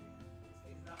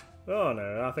 Yeah. Is that? Oh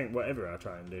no, I think whatever I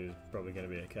try and do is probably going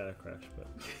to be a car crash, but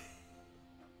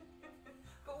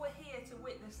But we're here to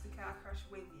witness the car crash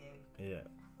with you. yeah.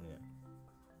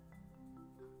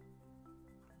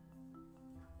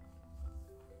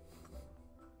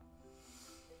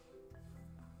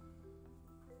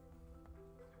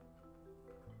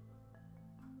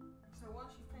 So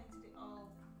once you've painted it all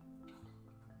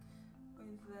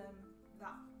with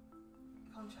that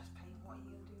contrast paint, what are you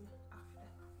going to do after?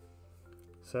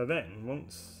 So then,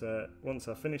 once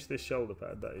I finish this shoulder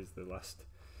pad, that is the last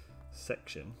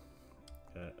section,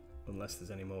 unless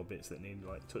there's any more bits that need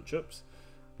like touch-ups.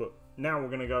 But now we're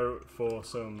going to go for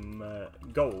some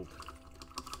gold,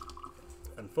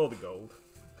 and for the gold,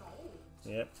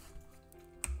 yep,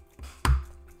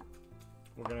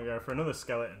 we're going to go for another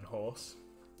skeleton horse.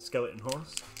 Skeleton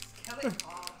horse. Skeleton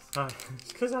horse. Hi,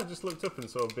 it's because I just looked up and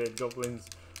saw Beard Goblin's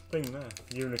thing there.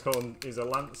 Unicorn is a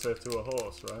lancer to a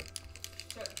horse, right?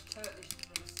 Turkish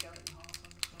is a skeleton horse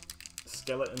on the front.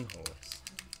 Skeleton horse.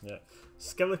 Yeah.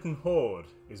 Skeleton horde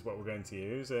is what we're going to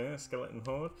use. Skeleton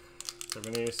horde. So we're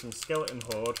going to use some skeleton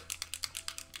horde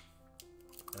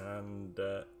and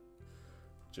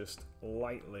just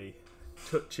lightly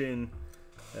touch in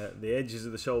the edges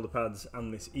of the shoulder pads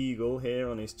and this eagle here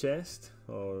on his chest,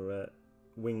 or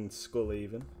winged skull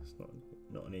even. It's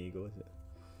not an eagle, is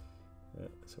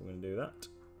it? So we're going to do that.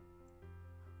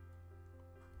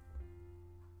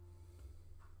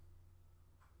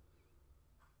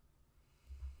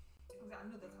 Is that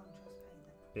another contrast paint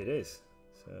then? It is.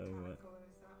 So, What colour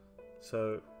is that?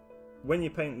 so when you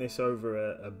paint this over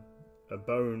a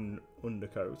bone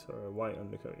undercoat or a white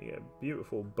undercoat, you get a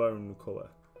beautiful bone colour.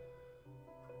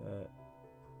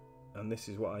 And this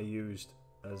is what I used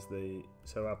as the...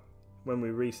 So when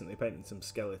we recently painted some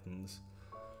skeletons,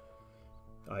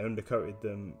 I undercoated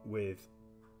them with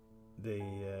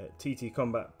the TT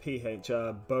Combat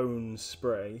PHR bone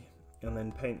spray, and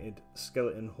then painted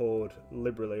Skeleton Horde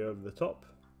liberally over the top,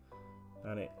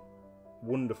 and it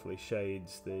wonderfully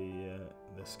shades the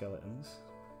skeletons.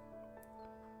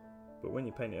 But when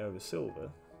you paint it over silver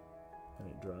and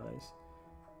it dries,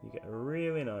 you get a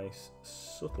really nice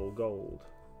subtle gold.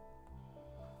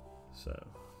 So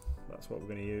that's what we're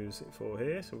going to use it for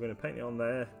here. So we're going to paint it on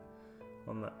there,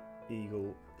 on that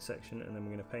eagle section, and then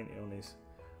we're going to paint it on his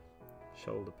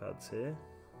shoulder pads here,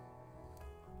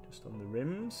 just on the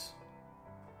rims.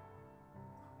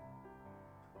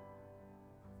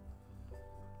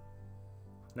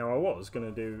 Now I was going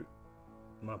to do,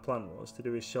 my plan was to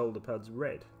do his shoulder pads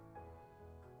red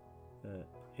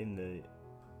in the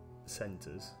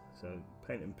centres, so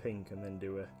paint them pink and then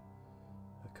do a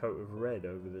coat of red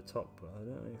over the top, but I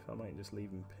don't know if I might just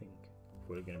leave them pink.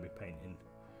 We're going to be painting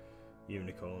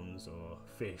unicorns or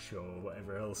fish or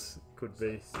whatever else it could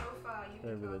be so far,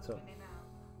 over the top. Winning out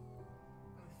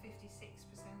with 56%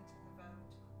 of the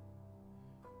vote.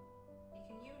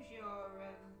 You can use your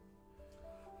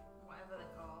whatever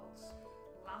they're called,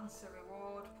 Lancer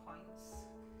reward points.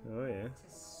 Oh yeah. To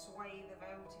sway the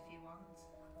vote if you want.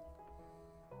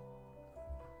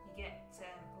 You get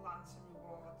Lancer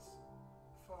rewards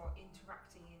for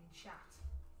interacting in chat.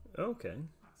 Okay.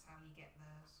 That's how you get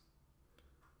those.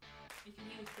 You can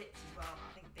use bits as well.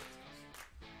 I think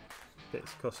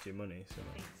bits cost you money, so. I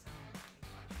think so.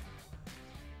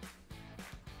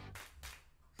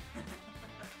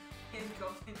 Here's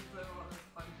golden blue on the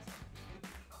points.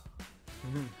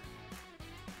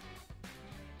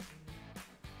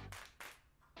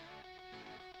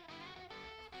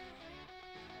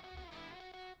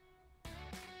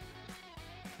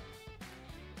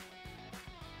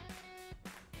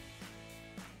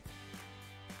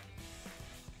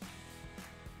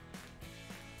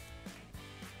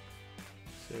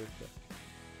 Super.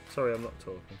 Sorry, I'm not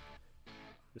talking.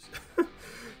 Just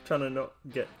trying to not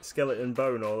get skeleton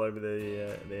bone all over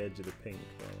the edge of the pink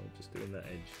while I'm just doing that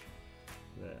edge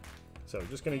there. So I'm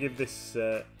just going to give this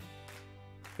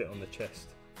bit on the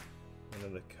chest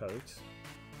another coat.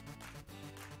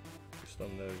 Just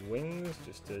on the wings,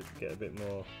 just to get a bit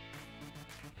more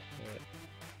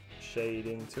shade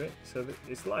into it. So that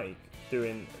it's like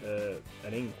doing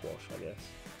an ink wash, I guess.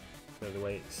 So the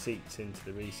way it seeps into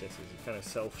the recesses, it kind of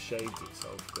self-shades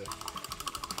itself. The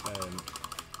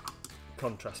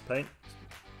contrast paint,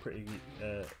 pretty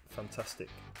fantastic.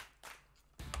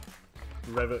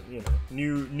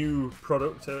 New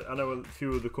product. I know a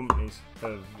few other companies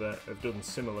have done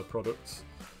similar products,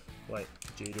 like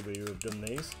GW have done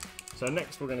these. So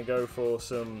next we're going to go for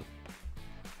some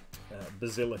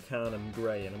Basilicanum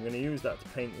Grey, and I'm going to use that to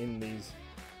paint in these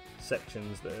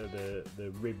sections that are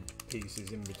the rib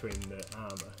pieces in between the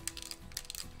armour.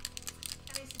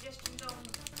 Any suggestions on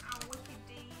how Wicked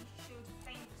D should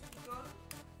paint the gun?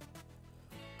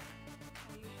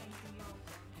 How are you painting your gun?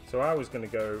 So I was going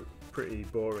to go pretty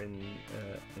boring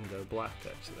and go black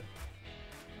actually,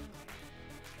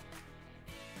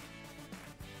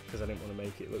 because I didn't want to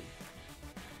make it look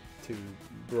too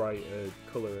bright a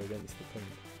colour against the pink.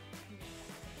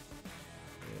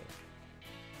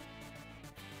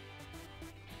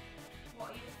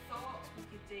 Are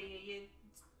you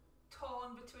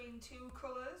torn between two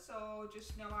colours or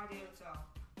just no idea at all?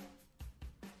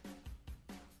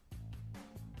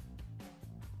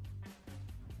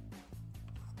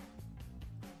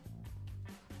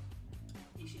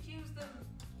 You should use them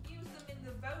in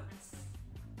the votes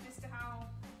as to how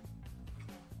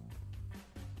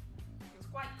it was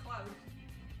quite close.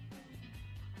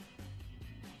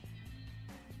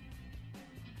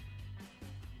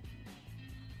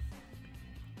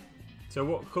 So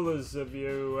what colours have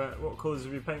you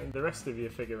painted the rest of your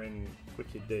figure in,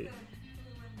 Wicked D?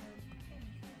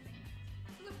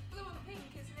 Blue and pink,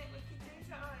 isn't it, Wicked D? Is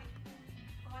that right?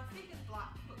 Well, I figured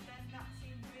black, but then that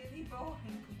seemed really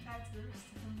boring compared to the rest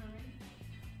of the marine.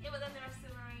 Yeah, but then the rest of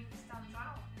the marine stands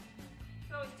out. You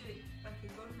can always do it like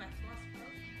a gunmetal, I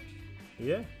suppose.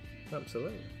 Yeah,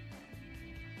 absolutely.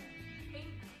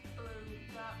 Pink, blue,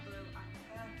 dark blue, and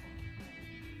purple.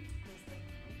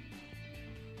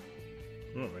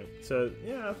 Alright, so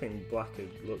yeah, I think black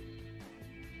would look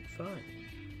fine.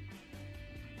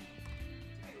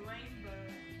 Like rainbow.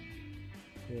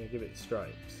 Yeah, give it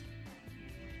stripes.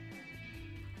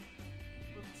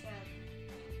 But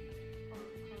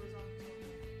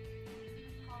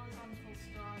horizontal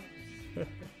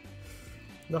stripes.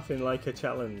 Nothing like a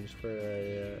challenge for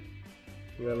a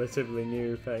relatively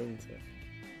new painter.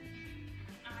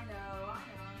 I know.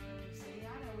 See, I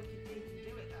know Wicked D can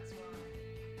do it, that's why.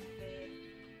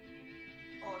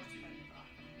 Or just paint it black.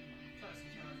 That's the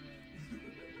challenge.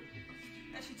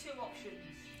 Actually, two options: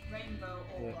 rainbow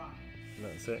or black.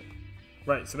 That's it.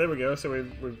 Right, so there we go. So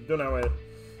we've done our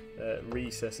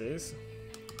recesses,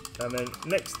 and then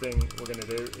next thing we're going to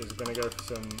do is we're going to go for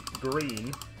some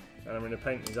green, and I'm going to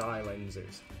paint his eye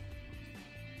lenses.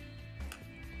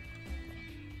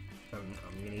 And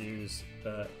I'm going to use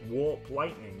Warp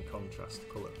Lightning contrast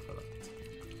colour for that.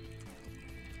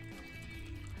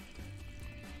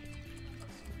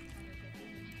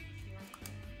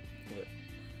 Yeah.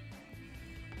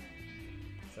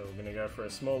 So we're going to go for a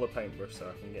smaller paintbrush so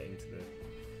I can get into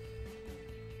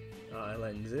the eye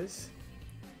lenses.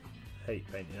 Hate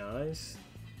painting eyes,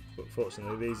 but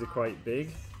fortunately these are quite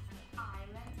big. Eye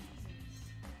lenses.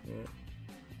 Yeah.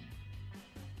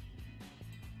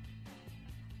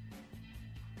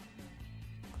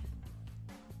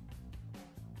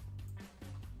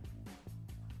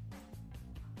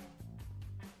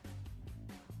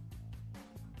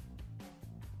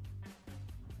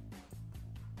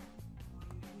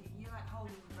 You're like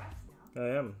holding your breath now. I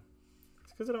am.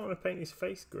 It's because I don't want to paint his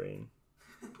face green.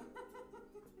 But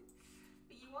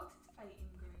you wanted to paint him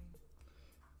green.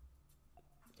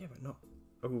 Yeah, but not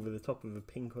over the top of a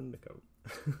pink undercoat.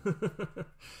 I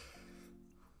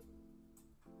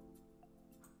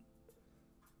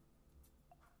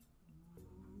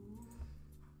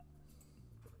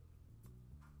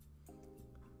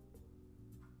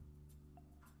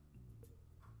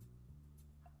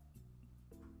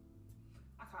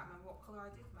can't remember what colour I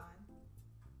did mine.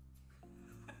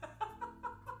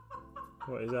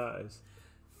 What is ours?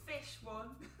 Fish one.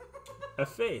 A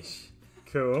fish?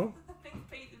 Cool. I think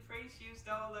Pete the Priest used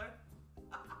all the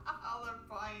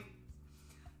points.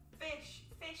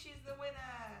 Fish is the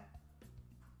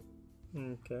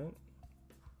winner. Okay.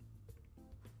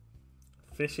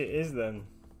 Fish it is then.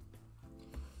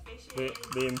 Fish The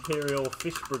is Imperial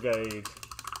Fish Brigade.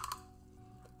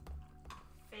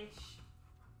 fish.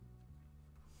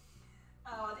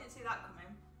 Oh, I didn't see that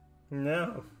coming.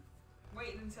 No.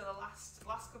 Waited until the last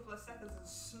couple of seconds and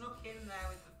snuck in there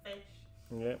with the fish.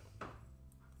 Yep.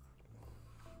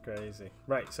 Crazy.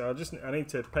 Right, so I need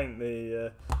to paint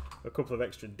the a couple of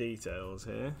extra details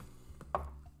here.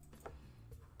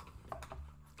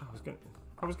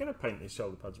 I was gonna paint these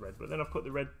shoulder pads red, but then I put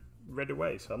the red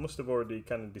away, so I must have already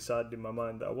kind of decided in my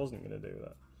mind that I wasn't gonna do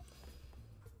that.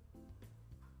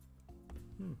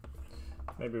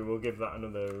 Maybe we'll give that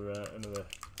another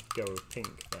go of pink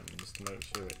then, just to make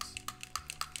sure it's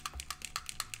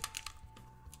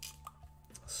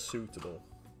suitable.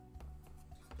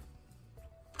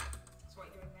 That's what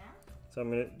you're doing now? So I'm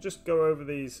going to just go over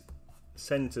these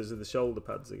centres of the shoulder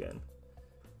pads again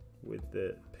with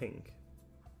the pink.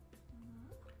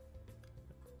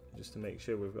 Just to make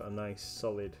sure we've got a nice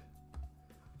solid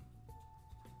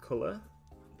colour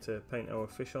to paint our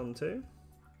fish onto.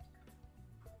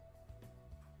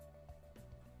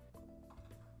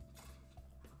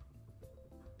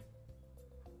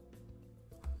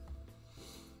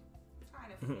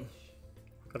 Kind of fish.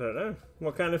 I don't know.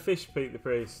 What kind of fish, Pete the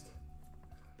Priest?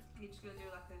 You're just going to do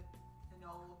like an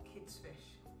old kid's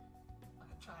fish. Like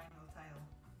a triangle tail.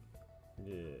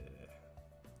 Yeah.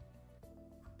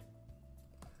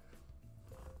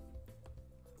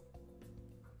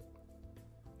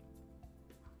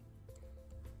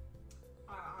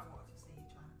 I wanted to see you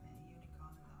trying to paint a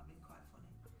unicorn, and that would be quite funny.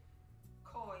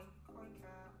 Koi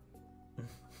carp.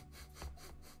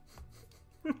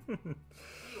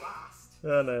 You asked. I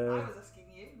know. I was asking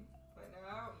you, but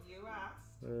no, you asked.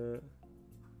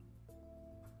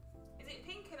 Is it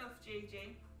pink enough,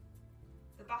 Gigi?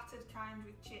 The battered kind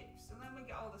with chips, and then we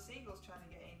get all the seagulls trying to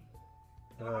get in.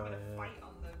 They were having a fight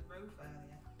on the roof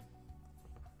earlier.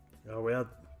 Oh,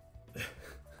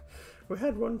 we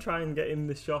had one try and get in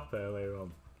the shop earlier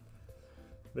on.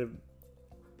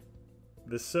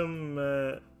 There's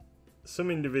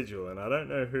some individual, and I don't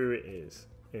know who it is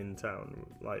in town.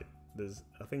 Like,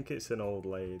 I think it's an old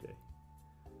lady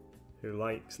who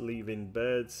likes leaving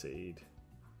birdseed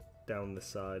down the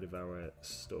side of our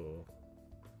store.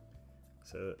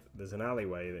 So there's an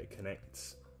alleyway that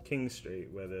connects King Street,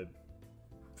 where the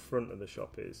front of the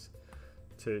shop is,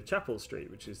 to Chapel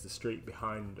Street, which is the street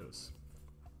behind us,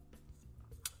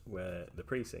 where the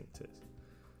precinct is.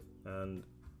 And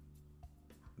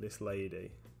this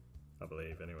lady, I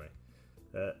believe anyway,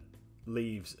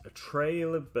 leaves a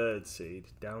trail of birdseed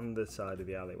down the side of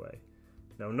the alleyway.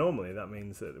 Now normally that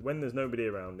means that when there's nobody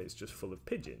around, it's just full of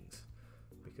pigeons,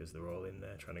 because they're all in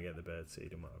there trying to get the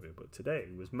birdseed and what have you. But today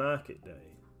was market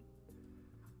day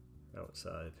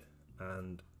outside,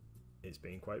 and it's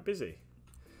been quite busy.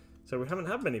 So we haven't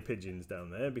had many pigeons down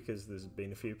there because there's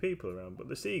been a few people around, but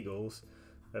the seagulls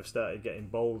have started getting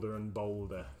bolder and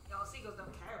bolder. No, seagulls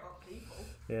don't care about people.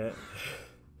 Yeah.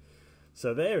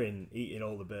 So they're eating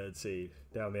all the birdseed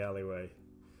down the alleyway,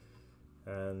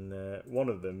 and one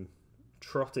of them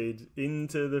trotted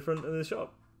into the front of the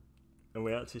shop, and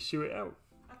we had to shoo it out.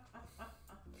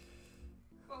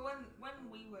 Well,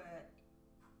 when we were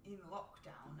in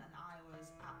lockdown and I was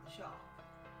at the shop,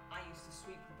 I used to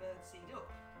sweep the birdseed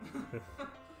up.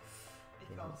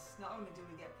 Because not only do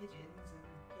we get pigeons,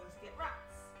 and we also get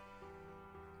rats,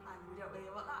 and we don't really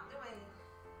want that, do we?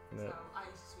 No. So I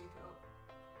used to sweep it up.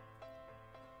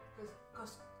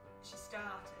 because she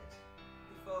started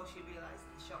before she realised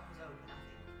that the shop was open, I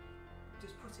think,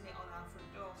 just putting it on our front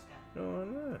doorstep. Oh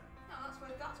no. No, that's where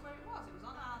it was. It was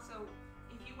on our. So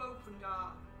if you opened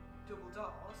our double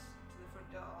doors to the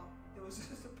front door, there was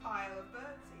just a pile of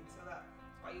birdseed. So that's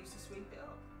why I used to sweep it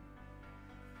up.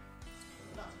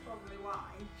 So that's probably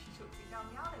why she chucked it down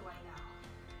the alleyway now,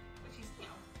 which is, you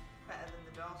know, better than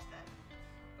the doorstep,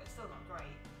 but it's still not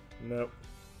great. Nope.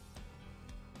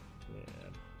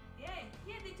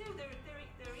 Yeah, they do.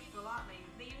 They're evil, aren't they?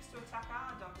 They used to attack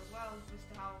our dog as well.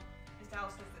 Mr. Howe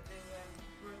says that they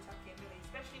were attacking Millie,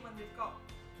 especially when they've got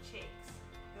chicks.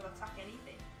 They'll attack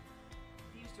anything.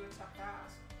 They used to attack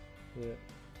ours. Yeah.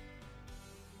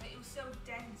 But it was so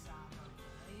dense, our dog.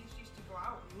 They used to go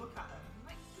out and look at them.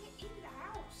 I'm like, get in the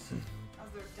house as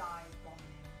they're dive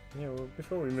bombing. Yeah, well,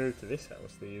 before we moved to this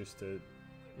house, they used to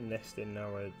nest in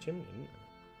our chimney, didn't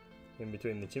they? In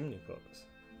between the chimney pots.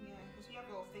 Yeah, because you have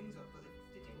all things up, but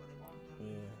they do what they want, don't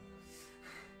they? Yeah.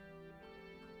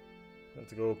 Had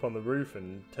to go up on the roof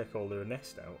and take all their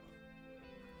nest out.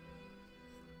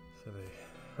 So they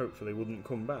hopefully wouldn't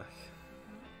come back.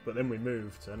 But then we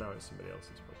moved, so now it's somebody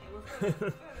else's problem. Yeah,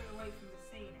 we're further away from the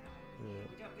sea now. Yeah.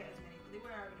 We don't get as many, but they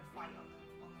were having a fight on the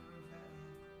roof earlier.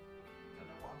 Don't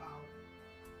know what about.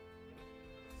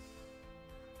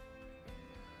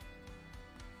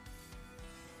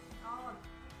 Oh,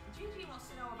 Gigi wants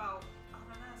to know about, I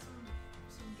don't know,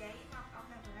 some game. I've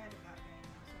never heard of that game.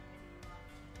 So maybe you have.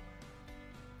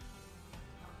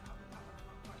 That one I'm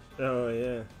not quite sure. Oh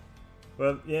yeah.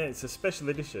 Well, yeah, it's a special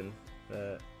edition,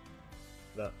 that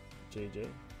GG,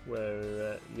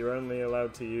 where you're only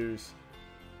allowed to use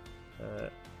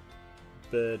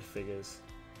bird figures,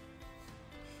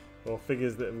 or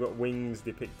figures that have got wings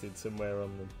depicted somewhere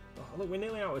on them. Oh look, we're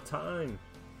nearly out of time.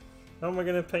 How am I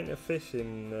going to paint a fish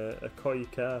in a koi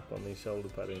carp on his shoulder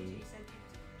padding? Gigi said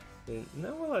you did this.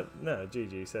 No, well, no,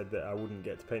 Gigi said that I wouldn't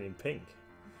get to paint him pink,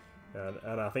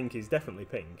 and I think he's definitely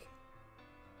pink.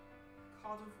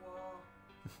 God of War.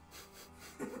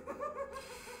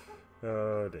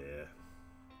 Oh dear.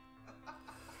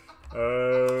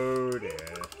 Oh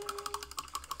dear.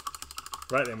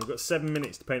 Right then, we've got 7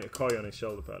 minutes to paint a koi on his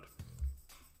shoulder pad.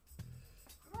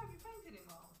 Why have you painted him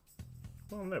all?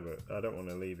 Well, never. I don't want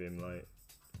to leave him like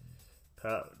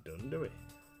part done, do we?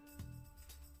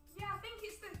 Yeah, I think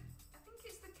it's the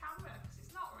camera because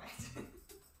it's not red.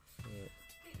 Yeah.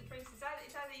 I think the priest is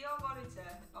either your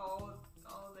monitor or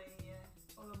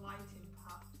the lighting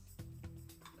perhaps.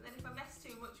 But then if I mess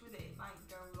too much with it, it might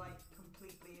go like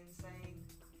completely insane.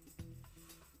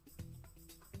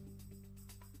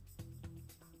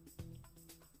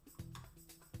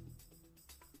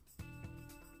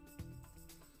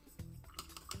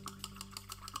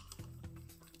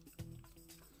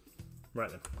 Right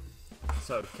then.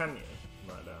 So, can you,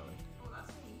 my darling? Oh, that's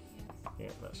me.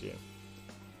 Yes. Yeah, that's you.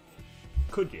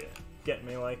 Could you get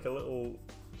me like a little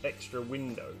extra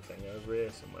window thing over here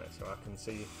somewhere so I can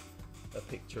see a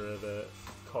picture of a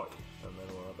koi and then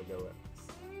we'll have a go at.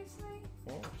 Seriously?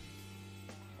 Oh.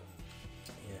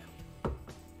 Yeah.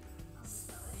 I'll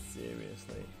spell it.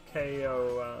 Seriously.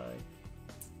 KOI.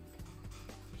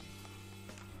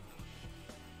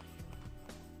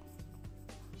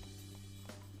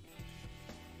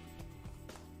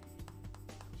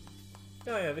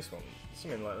 Oh yeah, this one.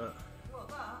 Something like that. What,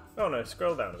 that? Oh no,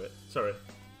 scroll down a bit. Sorry.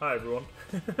 Hi everyone.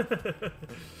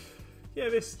 Yeah,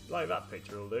 this, like that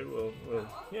picture will do.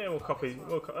 We'll copy.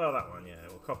 Oh, that one. Yeah,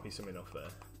 we'll copy something off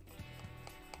there.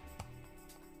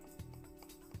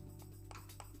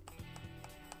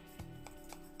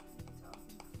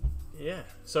 Yeah.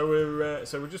 So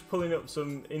we're just pulling up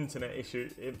some internet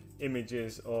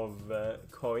images of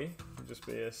koi. Just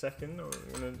be a second.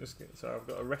 We're gonna just get, so I've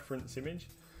got a reference image.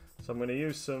 So I'm going to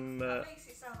use some. That makes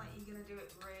it sound like you're going to do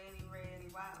it really,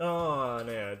 really well. Oh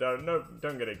no!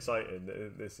 Don't get excited.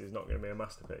 This is not going to be a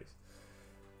masterpiece.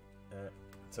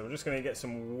 So we're just going to get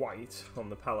some white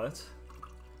on the palette,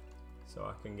 so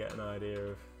I can get an idea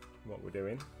of what we're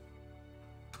doing.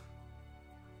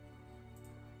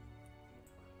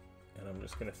 And I'm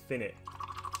just going to thin it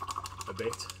a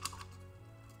bit.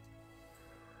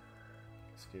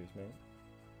 Excuse me.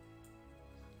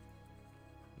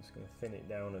 Just going to thin it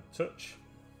down a touch,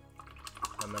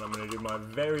 and then I'm going to do my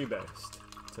very best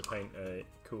to paint a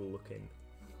cool looking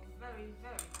Very, very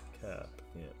nice. carp.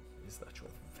 Yeah, is that your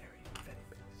very, very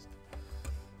best?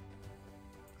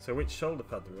 So which shoulder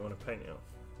pad do we want to paint it on?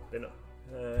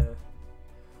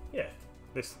 Yeah,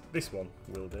 this one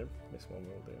will do. This one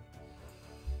will do.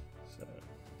 So.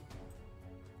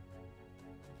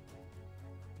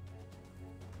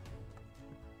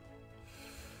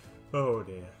 Oh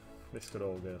dear. This could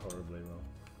all go horribly wrong.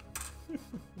 Here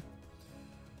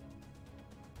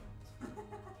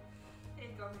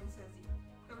Goblin says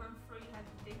you run Freehand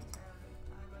dictator.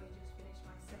 I've only just finished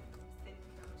my second thin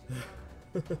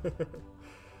coat.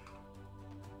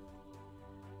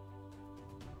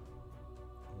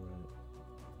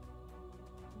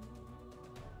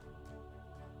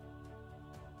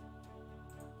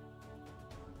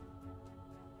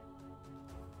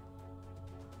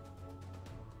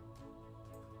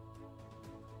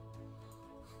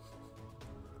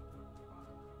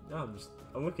 No,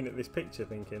 I'm looking at this picture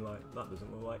thinking like that doesn't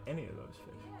look like any of those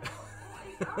fish. Yeah, what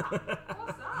is that?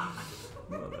 What's that?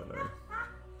 I don't know.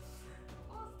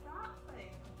 What's that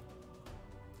thing?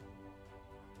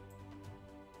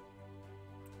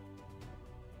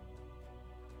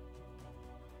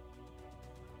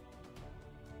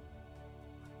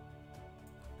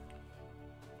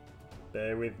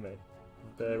 Bear with me.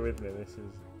 Bear with me.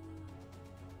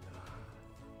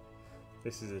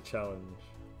 This is a challenge.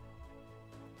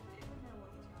 I don't even know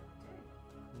what you're trying to do.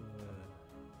 Yeah.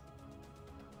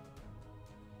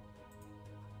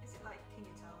 Is it like King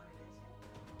and Tell when it is?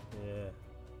 Yeah.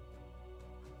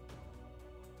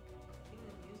 Even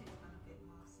the music's gone a bit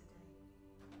more sedate.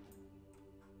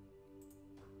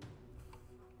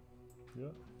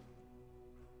 Yeah.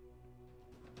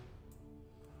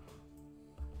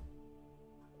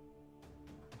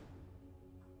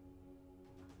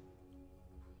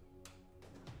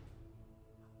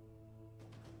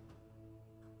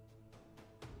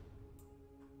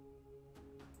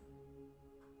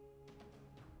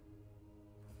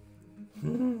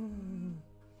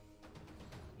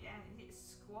 Yeah, it's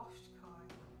squashed koi.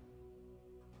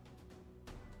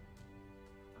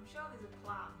 I'm sure there's a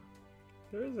plan.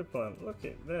 There is a plant. Look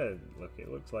it there. Look,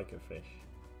 it looks like a fish.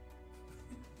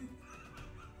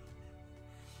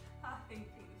 I think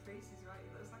the face is right.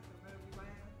 It looks like a movie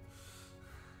whale.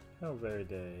 How very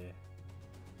dare you?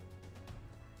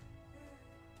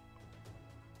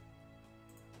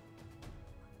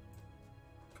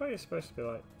 Koi are supposed to be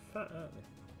like fat, aren't they?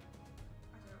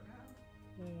 I don't know.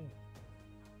 Yeah.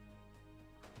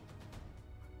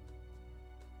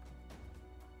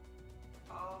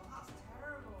 Oh, that's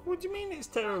terrible. What do you mean it's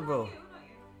No, terrible? not you, not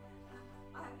you.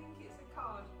 I think it's a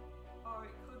cod, or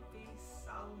it could be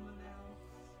salmonella.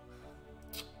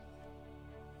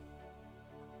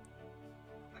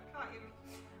 I can't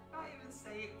even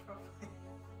say it properly.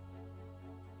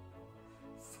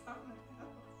 Salmonella.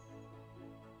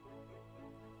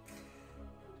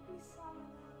 Could be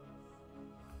salmonella.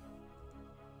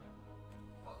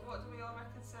 What do we all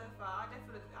reckon so far? I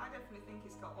definitely think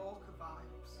it's got orca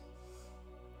vibes.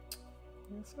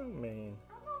 It's so mean.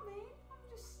 I'm not mean. I'm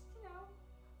just,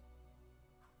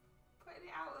 putting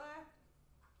it out there.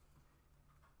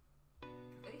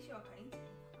 Finish your painting.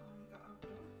 I haven't got it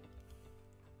done.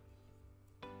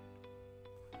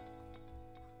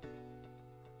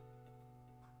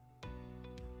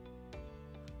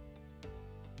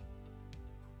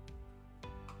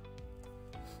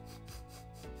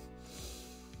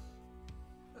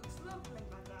 Looks lovely,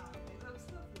 madame. It looks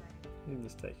lovely. You're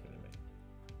just taking it, mate.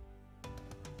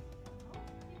 Oh,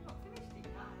 you've not finished it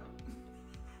now.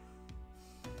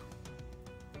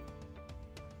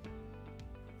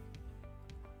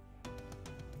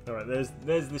 Alright,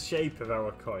 there's the shape of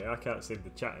our koi. I can't see the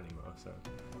chat anymore, so.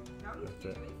 No, you're That's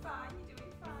doing it. fine. You're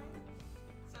doing fine.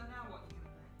 So now what are you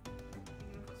going to do?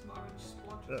 You're going to put some orange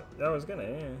splodges on I was gonna,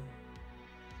 yeah.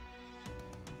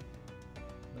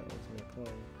 That was my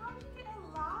plan. How did you get a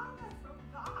llama from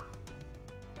that?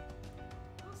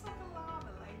 Looks like a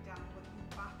llama laid down looking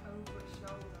back over its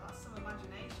shoulder. That's some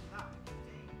imagination, that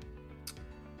Gigi.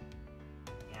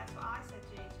 Yeah, that's what I said,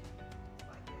 Gigi. It's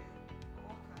like a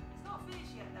orca. It's not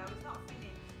finished yet though, it's not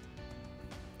finished.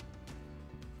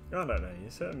 I don't know, you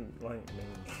sound like me.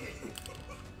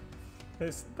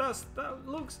 That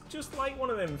looks just like one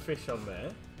of them fish on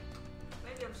there.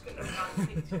 Maybe I'm just getting a nice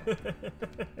picture.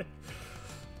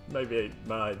 Maybe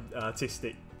my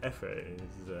artistic effort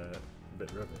is a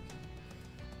bit rubbish.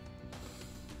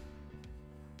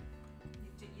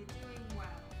 You're doing well.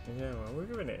 Yeah, well, we're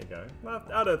giving it a go.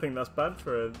 I don't think that's bad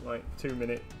for a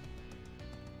 2-minute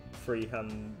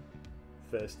freehand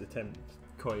first attempt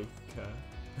koi car.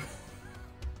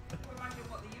 Imagine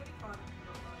what the unicorn would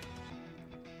look like.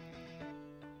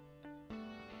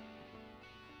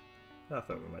 I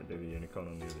thought we might do the unicorn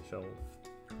on the other shoulder.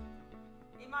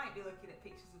 You might be looking at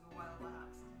pictures of a whale by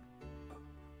accident.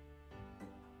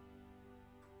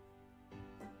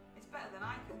 It's better than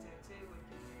I could do too,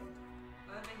 Wicked.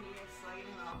 Over here, slaying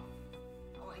him off.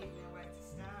 I won't even know where to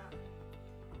start.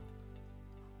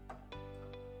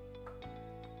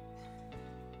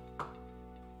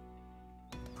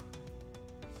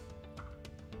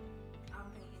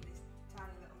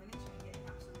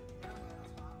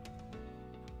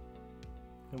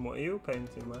 And what are you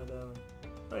painting, my darling?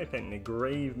 Oh, you're painting a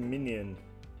grave minion.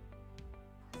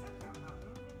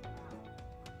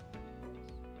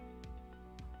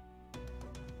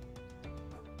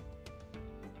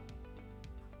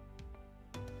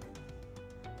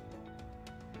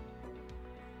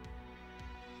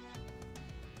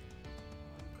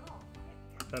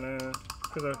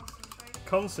 Because I'm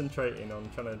concentrating on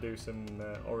trying to do some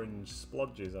orange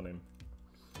splodges on him.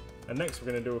 And next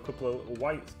we're going to do a couple of little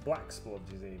black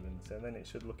splodges even, so then it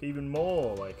should look even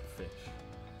more like a fish,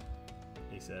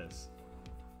 he says,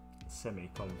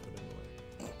 semi-confidently.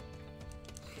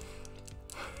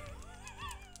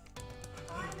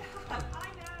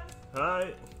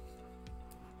 Hi!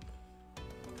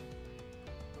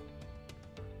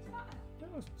 No,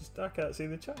 it's just I can't see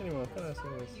the chat anymore, can I?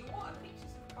 You want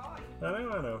pictures of Kai? I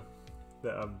know.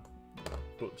 That I'm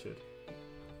butchered.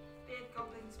 Beard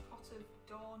Goblin's pot of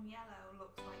dawn yellow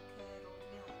looks like curdled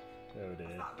milk. Oh dear.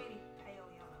 It's that really pale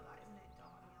yellow, that isn't it?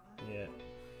 Dawn yellow.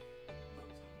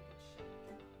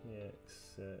 Yeah.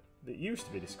 Yeah, it used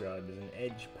to be described as an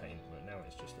edge paint, but now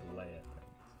it's just a layer paint.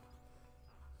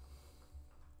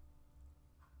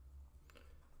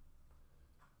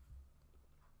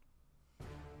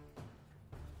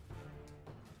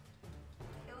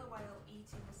 Killer whale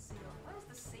eating a seal. Where's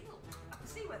the seal? I can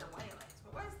see where the whale is,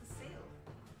 but where's the seal?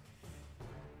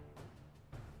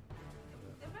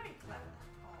 They're very clever,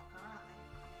 aren't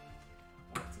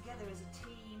they? Work together as a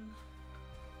team.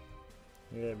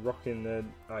 Yeah, rocking the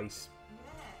ice.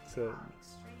 Yeah, So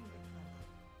extremely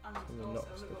clever. And the also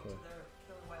knots live up before. to their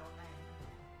killer whale name.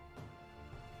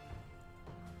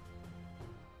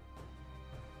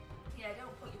 Yeah,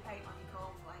 don't put your paint on your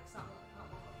cornflakes. That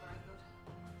won't look very good.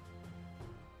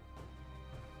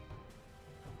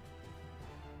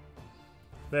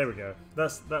 There we go.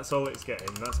 That's all it's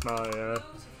getting. That's my Beautiful,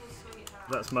 sweetheart.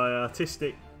 that's my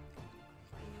artistic.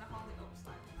 Are you gonna hold it up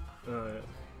slightly? Oh, yeah.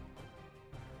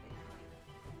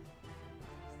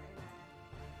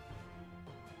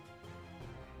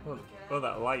 Stay there. Oh,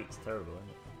 that light's terrible, isn't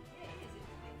it? Yeah, it is.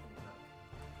 It's making it look.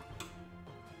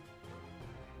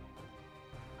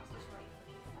 That's just right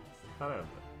for your face. I know,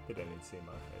 but they don't need to see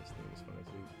my face. They just wanted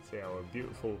to see our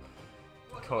beautiful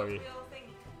What do Koi. we all think?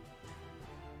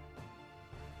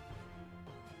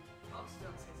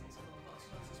 Boxstone says it's cool.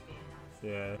 Boxstone's just being nice.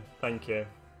 Yeah, thank you.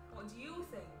 What do you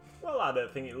think? Well, I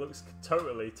don't think it looks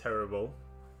totally terrible.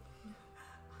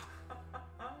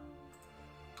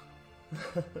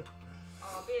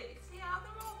 Oh, see how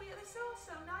they're all they're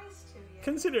so nice to you.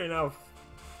 Considering how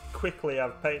quickly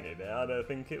I've painted it, I don't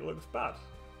think it looks bad.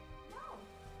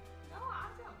 No, I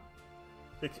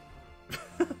don't.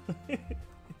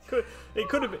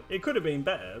 It could have been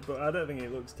better, but I don't think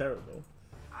it looks terrible.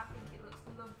 I think it looks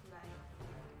lovely.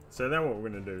 So now what we're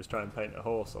going to do is try and paint a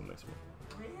horse on this one.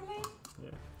 Really?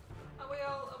 Yeah. Are we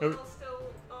all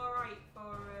still alright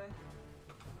for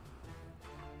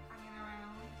hanging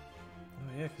around?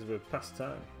 Oh yeah, because we're past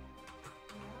time.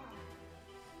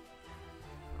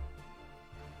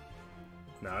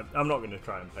 Yeah. No, I'm not going to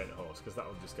try and paint a horse because that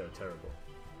will just go terrible.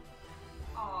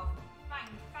 Oh, thank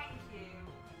you,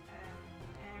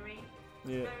 Mary.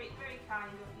 Yeah. Very, very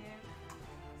kind of you.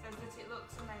 Says that it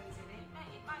looks amazing.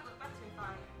 It might look better if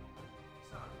I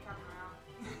sort the camera out.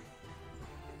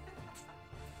 Shall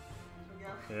we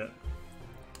go? Yeah.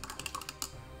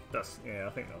 I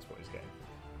think that's what he's getting.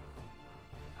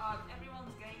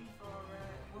 Everyone's game for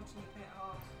watching you paint a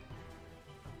horse.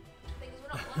 The thing is,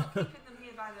 we're not keeping them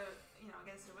here by the,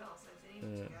 against the will, so if they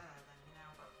need to go,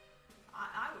 then, but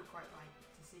I would quite like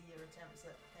to see your attempts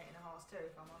at painting a horse too,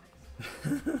 if I'm honest.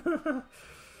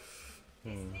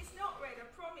 It's not red, I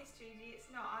promise, Gigi, it's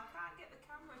not. I can't get the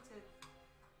camera to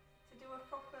do a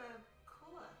proper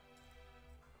colour.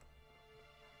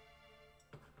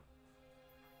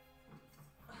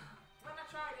 When I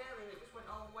tried earlier, it just went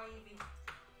all wavy.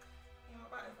 What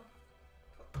about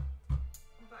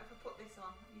if I put this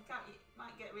on? It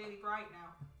might get really bright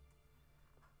now.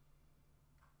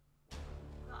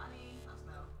 Got any?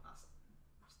 That's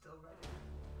still ready.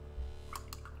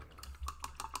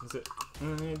 Is it?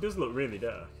 It does look really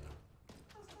dark.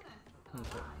 Doesn't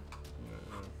it?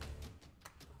 No.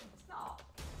 It's not.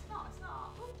 Oh,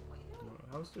 what are you doing?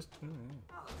 I was just. That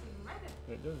looks even redder.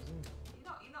 It does.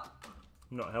 Yeah.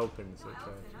 You're Not helping the not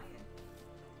helping, situation. are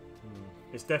you?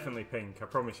 It's definitely pink. I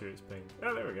promise you, it's pink.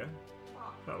 Oh, there we go.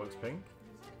 What? That looks pink.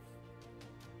 Is it?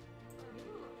 Where are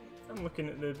you looking? I'm looking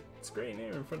at the screen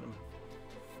here in front of me.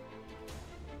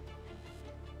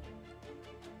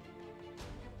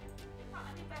 Is that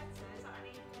any better? Is that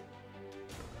any...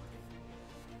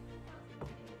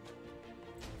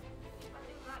 I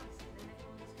do like this, then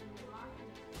everyone's going to be blind.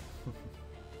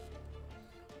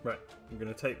 Right, I'm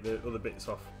going to take the other bits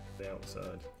off the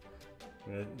outside.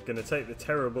 I'm going to take the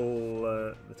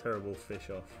terrible fish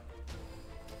off.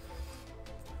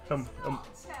 It's not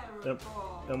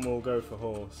terrible. And we'll go for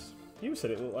horse. You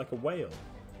said it looked like a whale.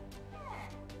 Yeah,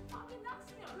 I mean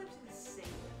that's, you know, it lives in the sea.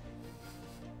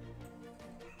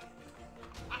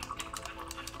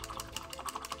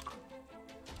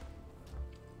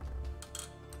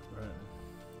 Right.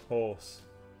 Horse.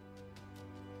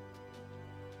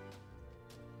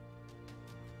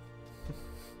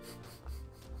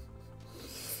 It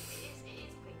is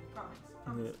pink, promise.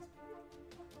 Promise. Yeah.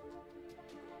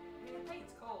 I mean, the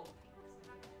paint's called pink.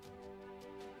 So.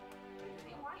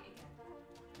 Is it white again?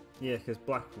 Yeah, because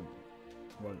black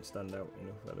won't stand out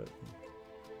enough, I don't think.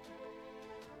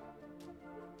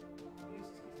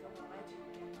 Music's got a legend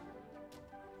again.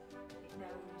 It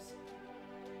knows.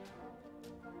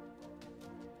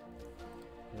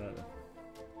 Right then.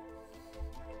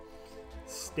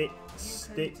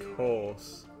 Stick do it.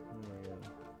 horse. Oh my god.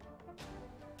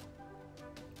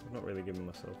 I've not really given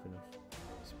myself enough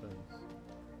space.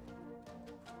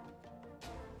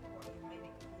 What, you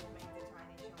made the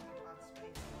tiny shoulder pad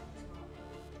space as well.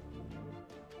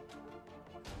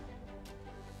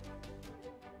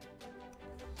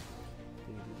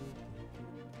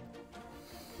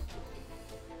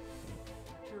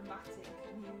 Dramatic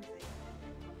music.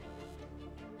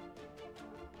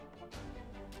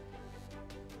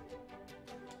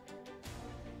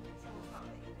 So what's that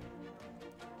bit you're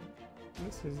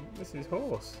doing now? This is horse.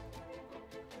 What's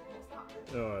that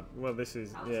bit? Oh well, this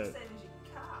is That was yeah. the same as your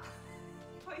cat.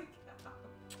 Your cat.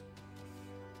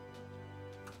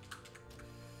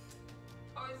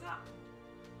 Oh, is that?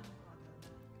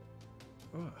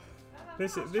 Oh, No,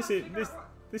 this I is was this trying is to figure this out what-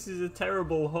 this is a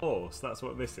terrible horse. That's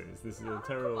what this is. This is No, a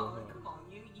terrible Come on, horse. come on.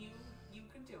 You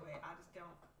can do it. I just don't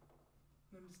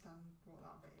understand what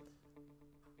that bit is.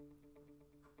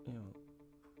 Yeah.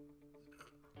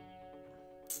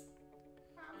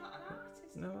 I'm not an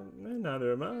artist. No,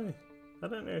 neither am I. I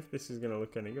don't know if this is going to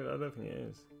look any good. I don't think it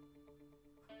is.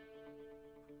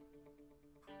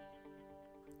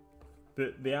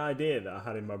 The idea that I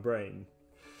had in my brain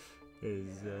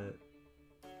is What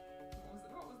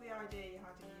was the idea you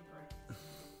had in your brain?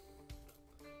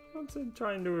 I want to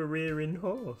try and do a rearing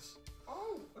horse.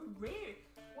 Oh, a rear.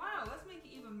 Wow, let's make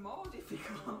it even more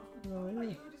difficult. Oh, I thought yeah.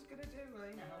 you were just gonna do,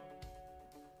 you know,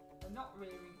 a not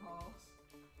rearing horse.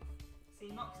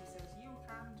 See, Moxie says you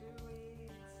can do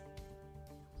it.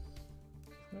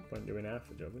 No point doing half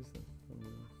a job, is there?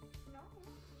 No,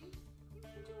 you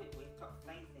can do it. We've got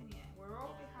faith in you. We're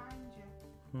all behind you.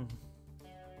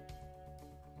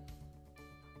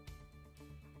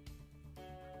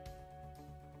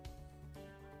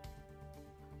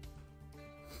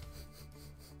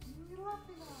 What are you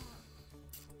laughing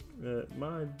at?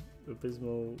 My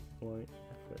abysmal like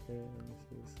effort here, and this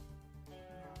is. No,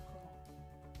 come on.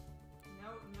 No,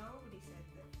 nobody said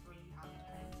that freehand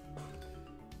painting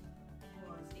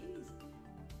was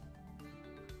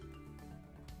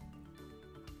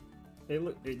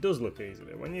easy. It does look easy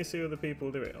though. When you see other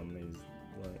people do it on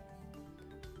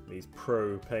these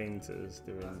pro painters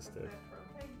doing That's 'cause stuff, they're pro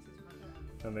painters, my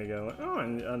friend. and they go like, oh,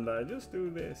 and I just do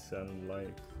this and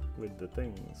like with the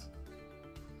things.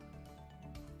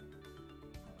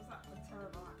 What was that for a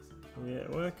terrible accent? Yeah,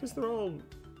 well, because they're all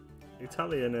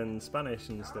Italian and Spanish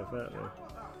and stuff, Oh, aren't yeah, what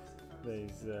that was supposed to they?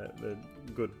 These the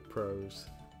good pros.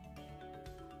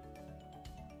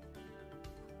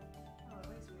 Oh, at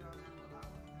least we all know what that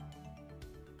was now.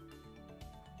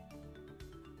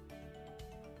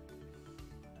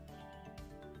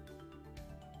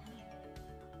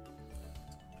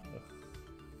 Ugh.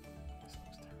 This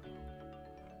looks terrible.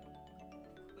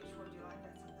 Which one do you like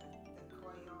better, the koi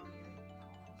or your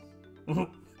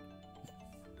horse?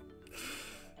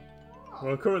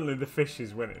 Well, currently the fish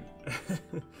is winning.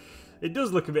 It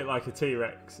does look a bit like a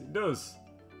T-Rex. It does.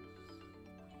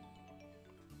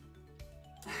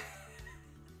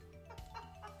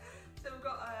 So we've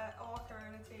got a orca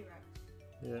and a T-Rex.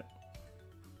 Yeah.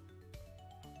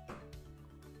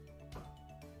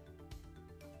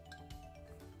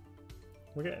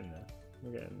 We're getting there.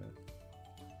 We're getting there.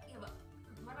 Yeah, but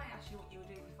when I asked you what you were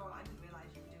doing before, I didn't realise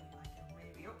you were doing like a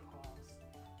really up horse.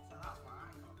 So that's why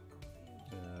I got confused.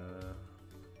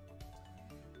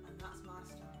 And that's my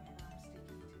story, and I'm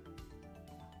sticking to it.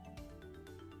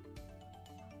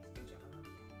 It's a good job I love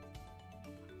you.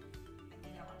 And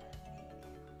you know I don't need it.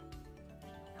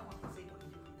 No one can see what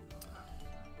you're doing before that.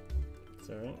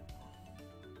 It's alright.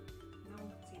 No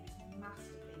one can see this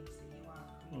masterpiece that you are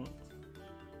creating.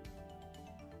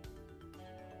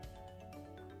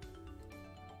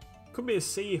 Could be a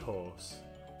seahorse,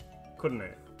 couldn't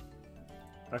it?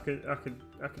 I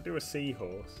could do a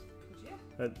seahorse.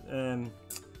 Could you?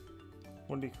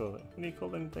 What do you call it? What do you call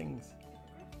them things?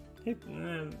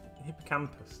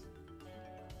 Hippocampus.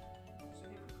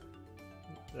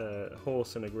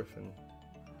 Horse and a griffin.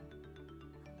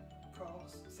 Of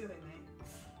course. Silly, mate.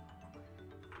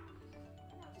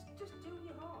 No, just do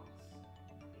your horse.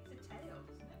 It's a tail,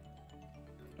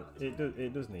 doesn't it?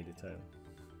 It does need a tail.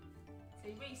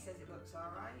 See, Reese says it looks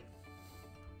alright.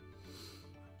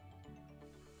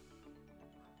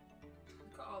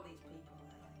 Look at all these people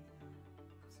there,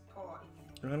 supporting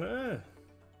you. I know. And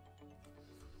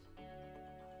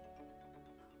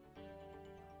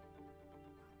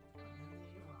then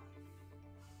there's your wife.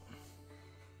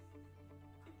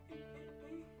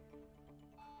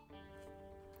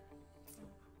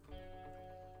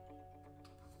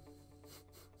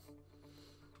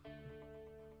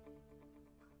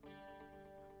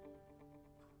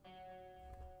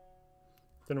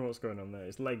 Don't know what's going on there.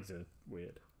 His legs are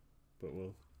weird, but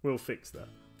we'll fix that.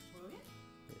 Will you?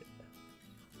 Yeah.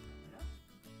 Yeah.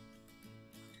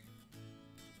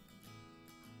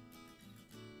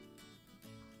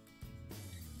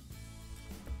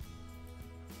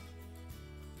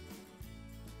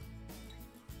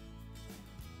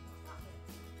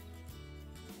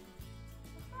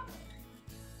 What's that bit?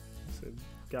 It's a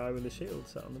guy with a shield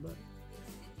sat on the back.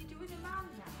 You're doing a man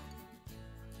now.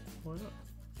 Why not?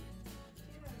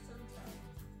 Yeah, sometimes.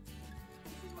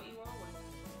 This is what you always do.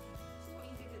 This is what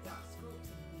you did at that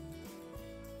sculpting thing.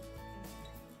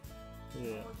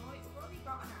 Yeah. We've only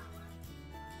got an hour.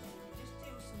 Just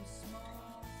do some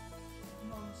small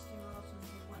monster or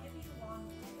something, whatever you want.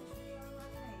 Just for your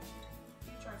imagination.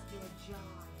 You try to do a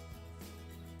giant.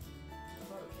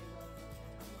 Okay, well,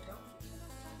 I don't think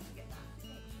enough time to get that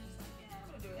finished. It's like, yeah, I'm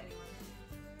gonna do it anyway.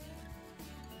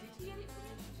 Did you get it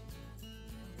finished?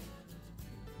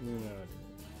 No, I didn't.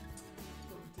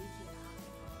 But did you have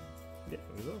fun? Yeah,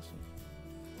 it was awesome.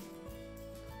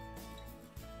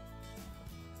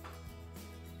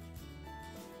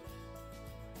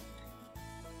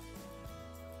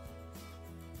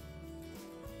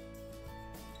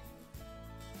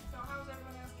 So how's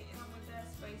everyone else getting on with their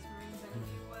Space Marines? And have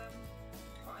you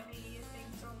got any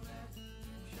things on the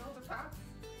shoulder pads?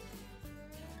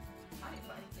 I didn't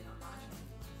put anything on my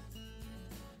shoulder pads.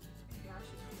 Maybe I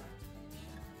should do that to finish.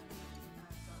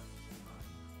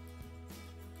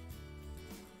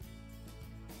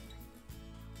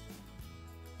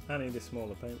 I need a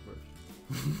smaller paintbrush.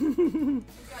 Is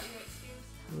that your excuse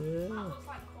now? Yeah. That looks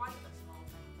like quite a small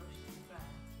paintbrush to be fair.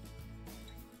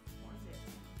 What is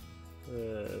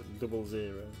it?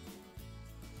 00.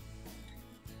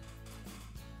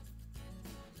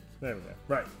 There we go.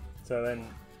 Right. So then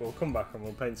we'll come back and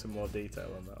we'll paint some more detail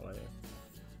on that later.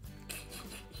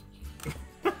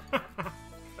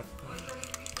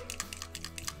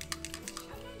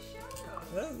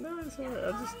 No, it's alright.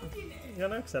 I just, you know,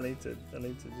 because I need to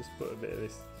just put a bit of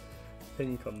this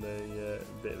pink on the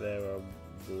bit there where I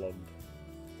blobbed.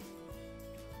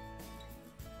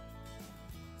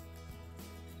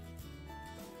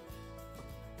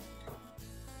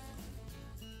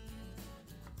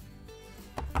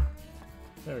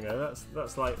 There we go.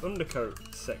 That's like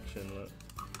undercoat section. Look.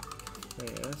 There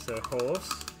you go. So horse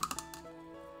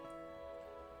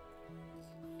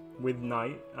with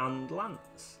knight and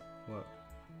lance. What?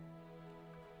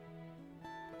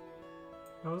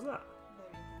 How was that?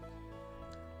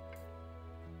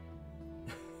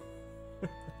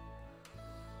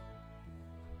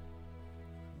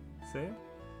 See?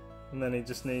 And then he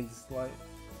just needs like.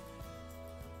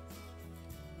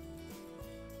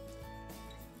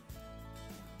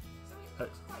 So it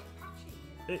looks quite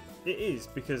patchy. It is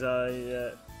because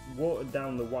I watered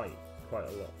down the white quite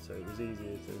a lot, so it was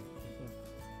easier to.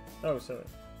 Oh, sorry.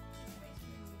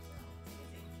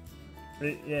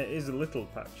 Yeah, it is a little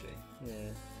patchy.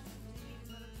 Yeah.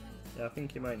 Yeah, I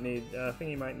think you might need. I think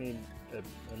you might need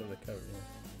another coat.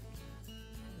 Yeah.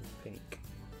 Pink.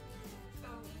 So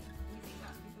you think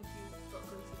that's because you've got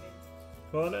gritted in?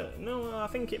 Well, no, I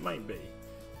think it might be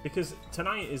because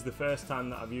tonight is the first time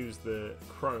that I've used the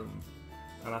chrome,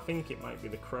 and I think it might be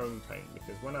the chrome paint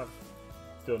because when I've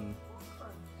done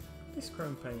this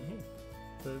chrome paint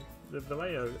here, the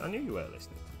Vallejo, I knew you were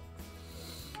listening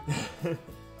to me.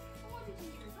 What did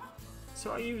you use that for?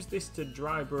 So I used this to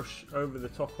dry brush over the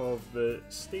top of the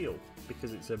steel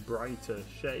because it's a brighter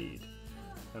shade,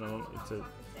 and I wanted to,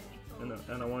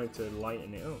 and I wanted to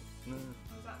lighten it up. No.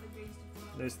 Was that the green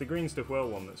stuff? There's the Green Stuff Well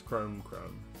one that's chrome. And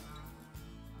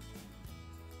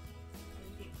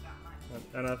you think that might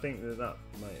And I think that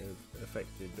might have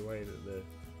affected the way that the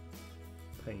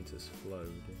paint has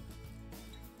flowed.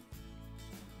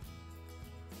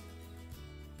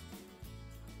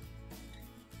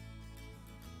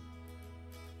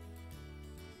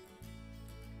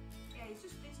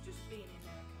 being in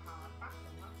a hard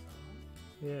battle, that's all.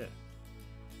 Yeah.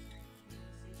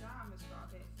 His arm has got a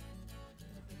bit changed.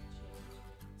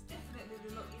 It's definitely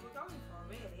the look you were going for,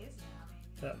 really, isn't it? I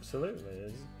mean, Absolutely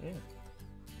is. Yeah.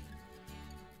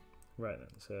 Right then,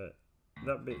 so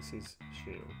that bit's his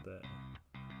shield there.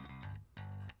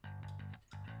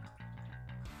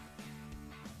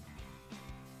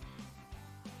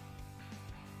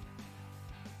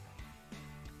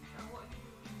 so what are you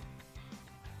doing?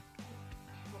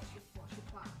 What's your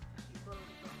plan? You've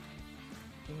already got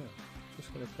Yeah.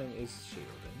 Just going to paint his shield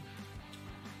in.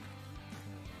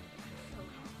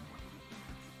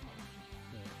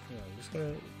 Yeah, I'm just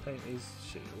going to paint his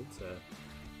shield, so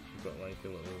we've got like a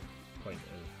little point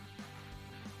of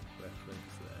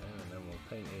reference there, and then we'll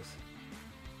paint his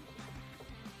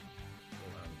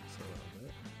lance a little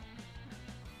bit,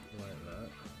 like that.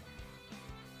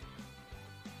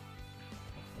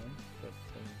 Okay, put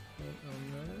some paint on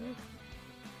there.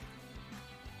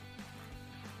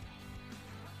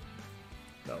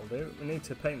 That'll do. We need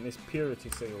to paint this purity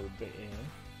seal bit here.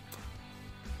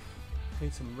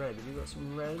 Need some red. Have you got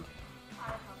some red? I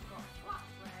have got black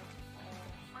red or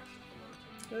fresh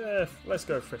blood. Let's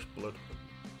go fresh blood.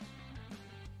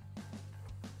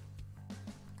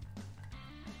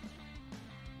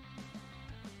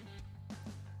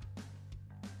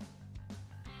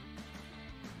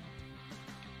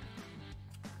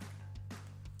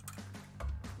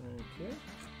 Okay.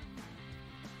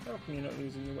 How come you're not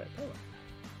using your wet palette?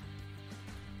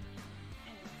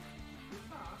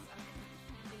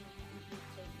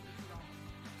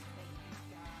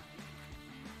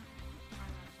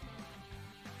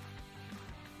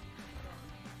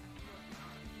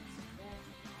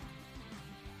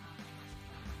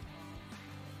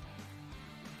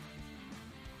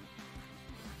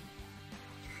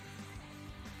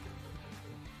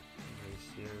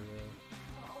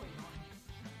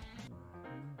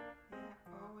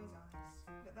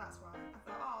 That's why I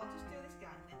thought, oh, I'll just do this guy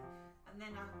and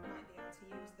then I might be able to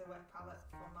use the wet palette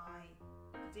for my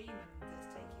demon that's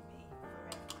taking me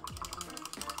forever to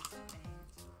paint.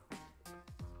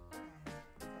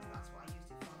 Because that's what I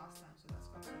used it for last time, so that's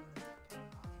got some of the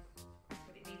paint on it.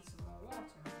 But it needs some more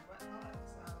water on the wet palette,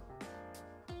 so I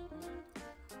thought,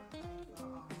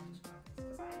 oh, I'll just grab this.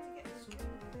 Because I had to get the screw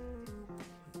with it, didn't I?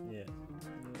 Yeah.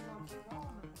 Warm it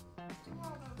warm and do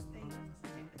all those things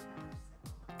and get the house set.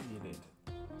 You did.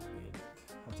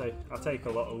 I'll take a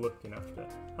lot of looking after.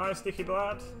 Hi, Sticky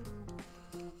Blad.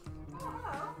 Oh,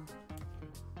 hello.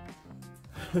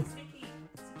 Sticky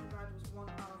Brad was one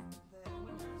of the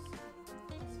winners of the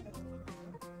competition,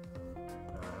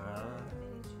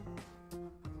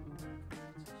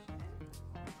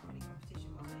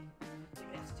 was it?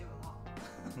 Didn't have to do a lot.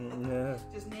 Yeah.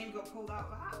 Just name got pulled out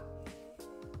of a hat.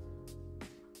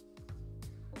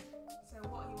 So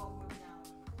what are you on with now?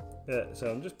 Yeah, so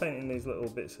I'm just painting these little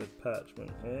bits of parchment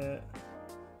here,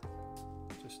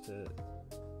 just to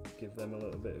give them a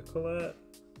little bit of colour,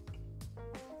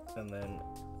 and then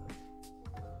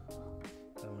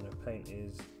I'm going to paint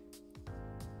his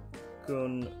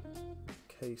gun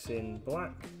casing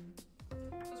black.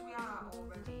 Because we are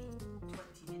already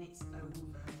 20 minutes over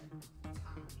time.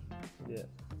 Yeah.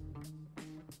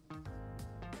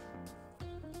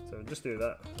 So we'll just do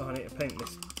that. Oh, I need to paint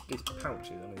these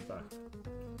pouches on his back.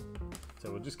 So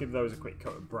we'll just give those a quick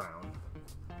coat of brown.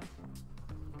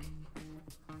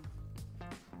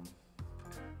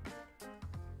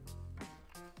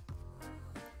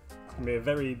 It's going to be a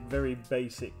very, very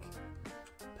basic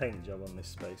paint job on this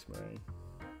Space Marine.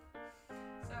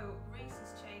 So Reese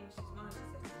has changed his monitor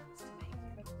settings to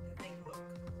make the thing look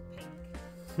pink.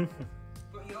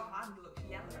 But your hand looks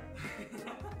yellow.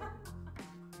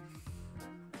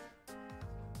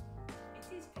 It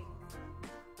is pink.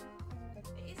 It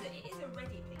is a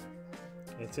ready pink.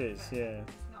 It is, yeah.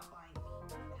 It's not like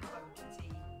Hello Kitty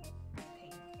pink.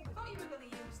 I thought you were going to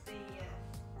use the.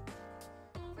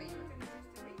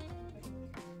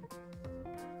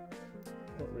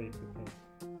 What Reaper paint?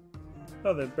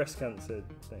 Oh, the breast cancer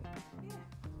thing.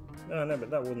 Yeah. Oh no, but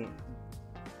that wouldn't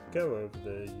go over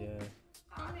the.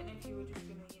 Oh, I didn't know if you were just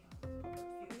going to,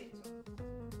 put a few bits on.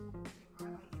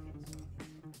 Highlight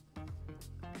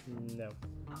bits. No.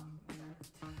 Oh,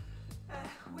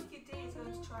 Wicked D is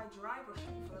going to try dry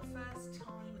brushing for the first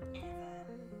time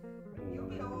ever. You'll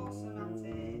be awesome at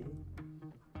it.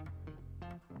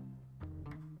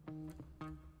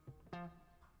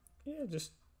 Yeah,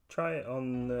 just try it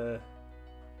on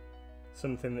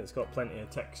something that's got plenty of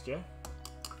texture. Yeah,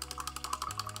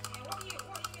 what are you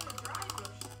going to dry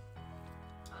brush?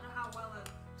 I don't know how well a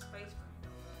Space Marine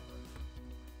does dry brush.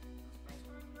 Space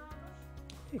Marine dry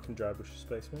brush? You can dry brush a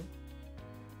Space Marine.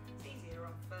 It's easier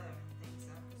on fur.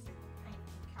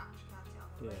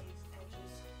 glazed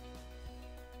edges.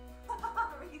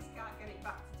 Reese can't get it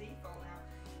back to default now.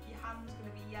 Your hand's going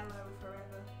to be yellow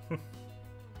forever.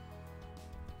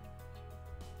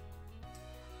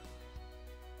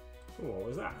 Ooh, what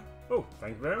was that? Oh,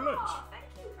 thank you very much. Oh, thank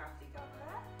you, Crafty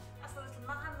Gobbler. That's the little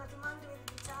man doing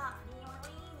the guitar.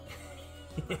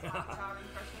 That's my guitar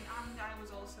impression, and I was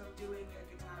also doing a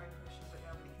guitar impression, but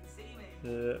nobody can see me.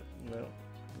 No,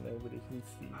 nobody can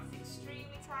see. That's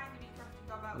extremely kind of you, Crafty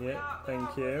Gobbler. Yeah,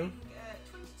 thank you. you.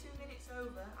 22 minutes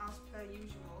over, as per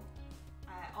usual,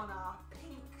 on our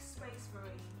pink Space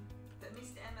Marine that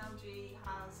Mr. MLG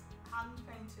has hand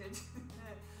painted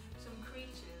some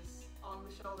creatures on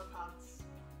the shoulder pads,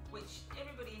 which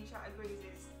everybody in chat agrees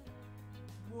is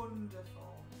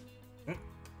wonderful.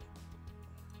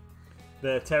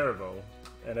 They're terrible,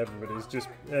 and everybody's just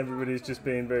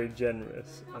being very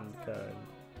generous and kind. They're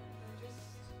just,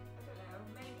 I don't know,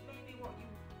 maybe what you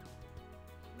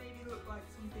maybe look like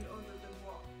something other than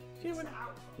what it's set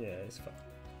out for. Yeah, it's fine.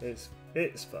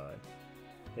 It's fine.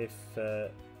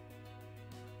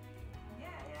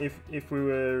 If we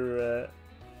were,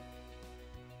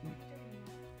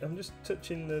 I'm just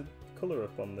touching the colour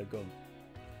up on the gun.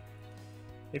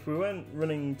 If we weren't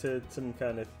running to some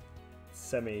kind of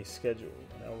semi-schedule,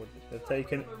 I would have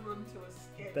taken. Run to a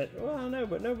schedule. Well, I know,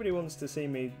 but nobody wants to see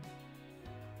me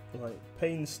like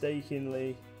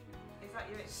painstakingly, Is that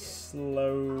your excuse?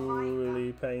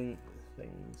 slowly paint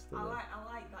things. I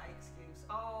like that excuse.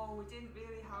 Oh, we didn't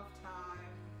really have time.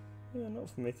 Yeah, not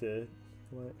for me to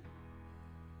like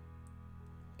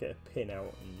get a pin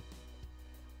out and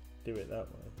do it that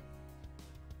way.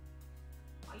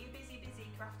 Are you busy,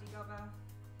 Crafty Gobber?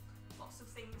 Lots of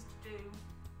things to do.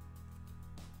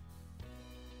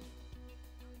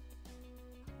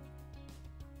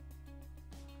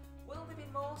 Will there be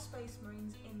more Space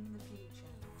Marines in the future?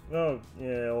 Oh,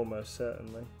 yeah, almost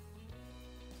certainly.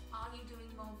 Are you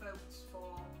doing more votes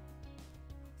for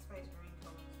Space Marine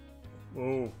colours?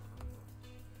 Oh.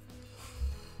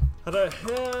 I don't,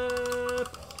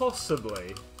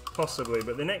 possibly,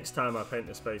 but the next time I paint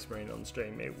a Space Marine on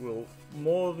stream, it will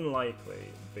more than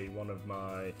likely be one of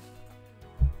my.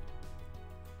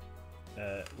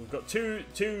 We've got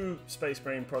two Space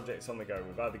Marine projects on the go.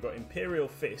 We've either got Imperial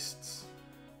Fists,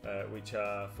 which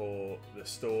are for the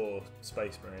store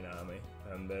Space Marine army,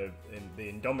 and the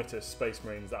Indomitus Space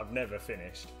Marines that I've never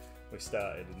finished. We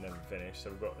started and never finished. So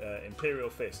we've got Imperial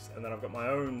Fists, and then I've got my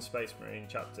own Space Marine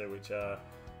chapter, which are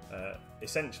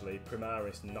essentially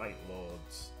Primaris Night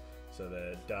Lords. So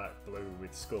they're dark blue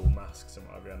with skull masks and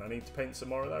whatever. And I need to paint some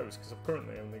more of those because I've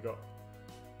currently only got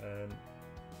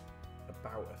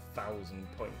about 1,000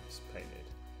 points painted,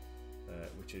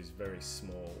 which is very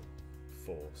small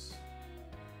force.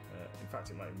 In fact,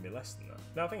 it might even be less than that.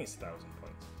 No, I think it's 1,000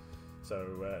 points.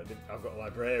 So I've got a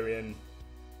Librarian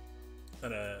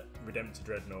and a Redemptor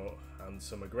Dreadnought and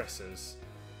some Aggressors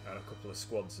and a couple of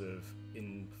squads of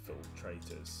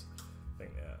Infiltrators, I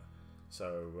think they are.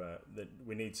 So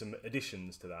we need some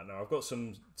additions to that. Now I've got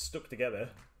some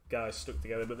guys stuck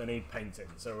together, but they need painting.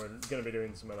 So we're going to be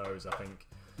doing some of those, I think,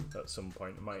 at some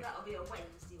point. That'll be a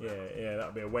Wednesday. Yeah,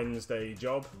 that'll be a Wednesday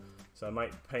job. So I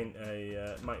might paint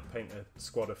a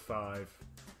squad of 5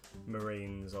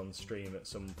 Marines on stream at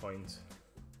some point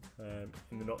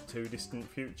in the not too distant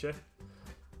future.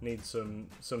 Need some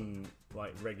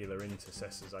like regular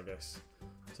intercessors, I guess,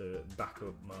 to back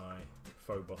up my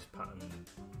Phobos pattern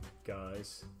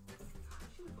guys.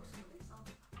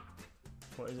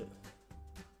 What is it?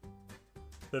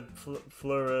 The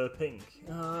Flora Pink.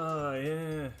 Ah,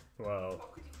 yeah. Well.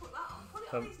 What could you put that on? Put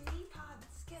it on his knee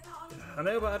pads. Get that on his knee I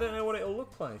know, but I don't know what it'll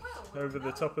look like over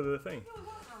the top of the thing.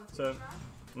 So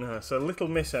Little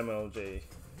Miss MLG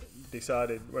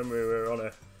decided when we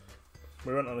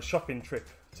went on a shopping trip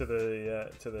to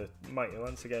the Mighty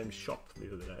Lancer Games shop the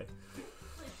other day.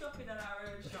 We're shopping at our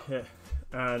own shop. Yeah,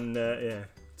 and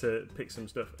to pick some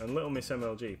stuff. And Little Miss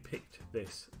MLG picked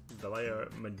this Vallejo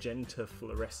Magenta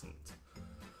Fluorescent.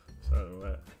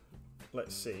 So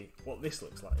let's see what this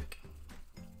looks like.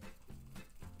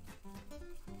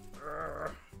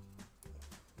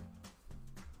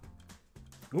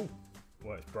 Ooh,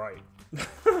 well, it's bright.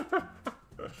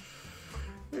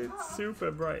 It's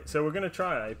super bright. So we're going to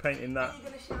try painting that. Are you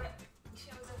going to show it?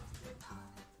 Show us the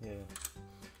palette. Yeah.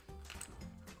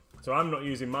 So I'm not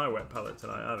using my wet palette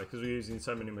tonight either because we're using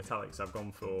so many metallics. I've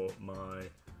gone for my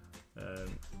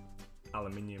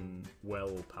aluminium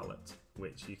well palette,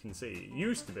 which you can see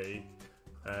used to be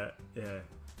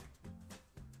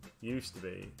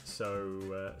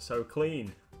so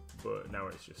clean, but now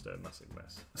it's just a massive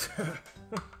mess.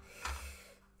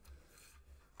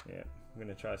 Yeah, I'm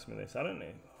gonna try some of this. I don't know,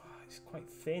 it's quite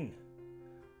thin.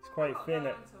 It's quite thin.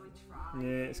 Yeah,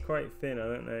 it's quite thin. I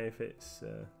don't know if it's.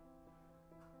 Oh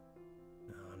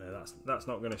no, that's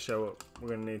not going to show up. We're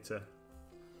going to need to.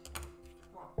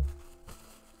 What?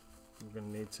 We're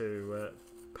going to need to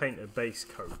paint a base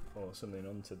coat or something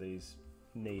onto these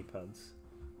knee pads.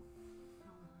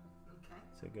 Okay.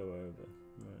 To go over.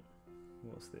 Right.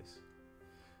 What's this?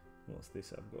 What's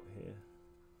this I've got here?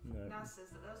 No. Naz says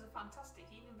that those are fantastic,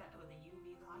 even better with a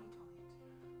UV light on it.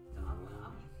 Don't have one UV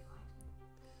light.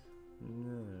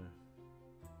 No.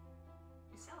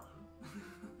 You sell them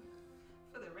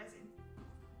for the resin.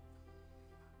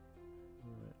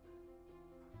 Right.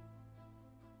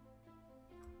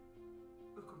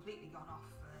 We've completely gone off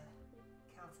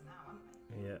Kelter now, haven't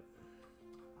we? Yeah.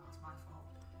 That's my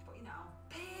fault. But you know,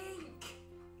 pink!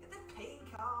 Get the pink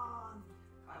on!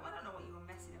 Right, I don't know what you were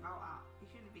messing about at. You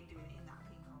should have been doing it in that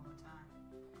pink all the time.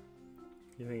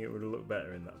 You think it would have looked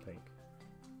better in that pink?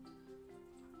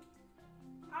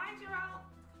 Hi Gerald!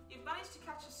 You've managed to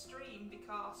catch a stream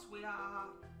because we are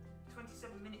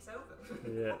 27 minutes over.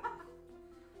 Yeah.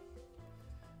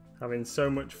 Having so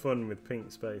much fun with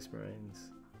pink Space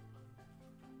Marines.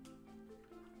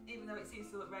 Even though it seems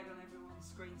to look red on everyone's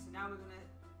screen, so now we're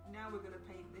gonna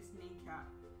paint this kneecap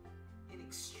in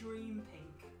extreme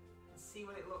pink and see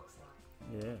what it looks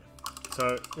like. Yeah.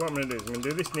 So what I'm going to do is I'm going to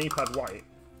do this knee pad white,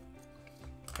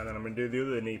 and then I'm going to do the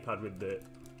other knee pad with the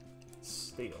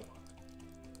steel,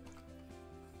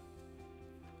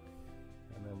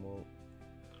 and then we'll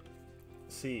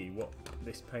see what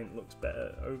this paint looks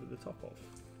better over the top of.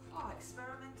 Oh,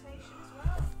 experimentation as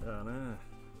well. I know.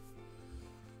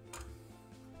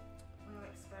 We'll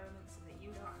experiment so that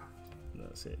you don't have to.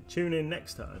 That's it. Tune in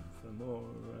next time for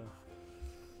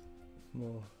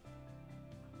more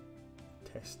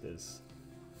testers.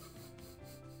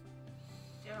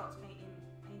 Gerald's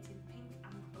painting pink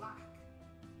and black.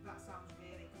 That sounds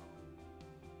really cool.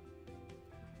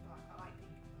 Black, I like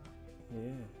pink and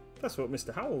black. Yeah. That's what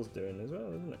Mr. Howell's doing as well,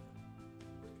 isn't it?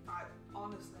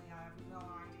 Honestly, I have no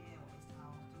idea what Mr.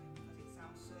 Howell's doing because it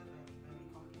sounds so very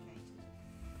complicated.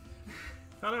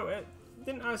 I know it.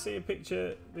 Didn't I see a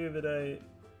picture the other day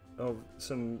of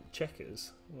some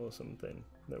checkers or something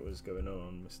that was going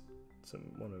on?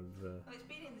 One of Well, it's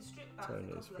been in the strip back a Tony's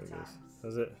couple of figures. times.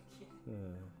 Has it? Yeah. Yeah.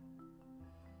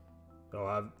 Oh,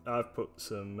 I've put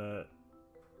some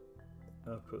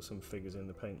figures in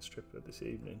the paint stripper this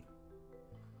evening.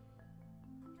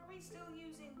 Are we still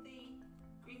using the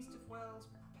Green Stuff Wells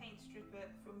paint stripper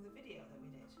from the video that we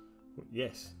did?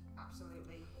 Yes.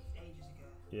 Absolutely, ages ago.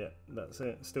 Yeah, that's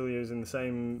it. Still using the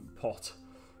same pot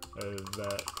of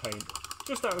paint.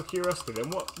 Just out of curiosity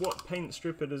then, what paint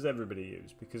stripper does everybody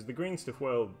use? Because the Green Stuff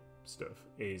World stuff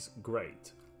is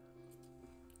great,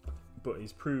 but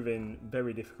is proving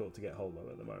very difficult to get hold of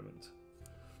at the moment.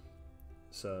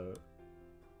 So,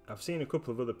 I've seen a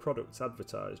couple of other products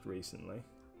advertised recently,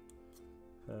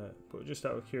 but just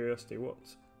out of curiosity, what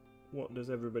does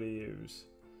everybody use?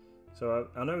 So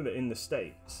I know that in the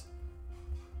States,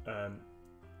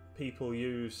 people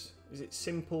use, is it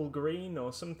Simple Green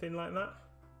or something like that?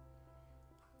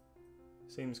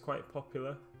 Seems quite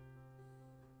popular.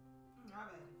 I've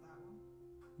heard of that one.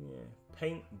 Yeah,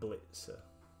 Paint Blitzer.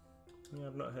 Yeah,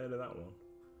 I've not heard of that one.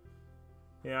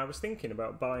 Yeah, I was thinking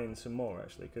about buying some more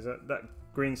actually, because that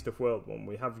Green Stuff World one,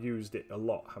 we have used it a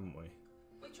lot, haven't we?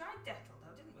 We tried Dettol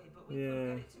though, didn't we? But we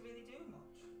couldn't get it to really do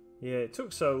much. Yeah, it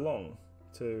took so long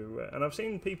to, and I've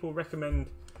seen people recommend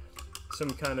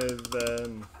some kind of.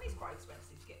 And it's quite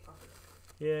expensive to get properly.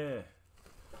 Yeah,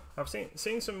 I've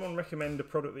seen someone recommend a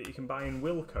product that you can buy in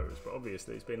Wilco's, but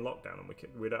obviously it's been locked down and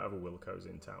we don't have a Wilco's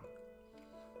in town.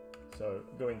 So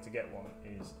going to get one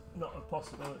is not a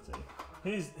possibility.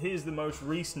 Here's the most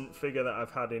recent figure that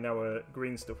I've had in our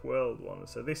Green Stuff World one.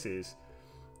 So this is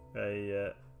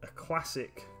a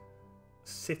classic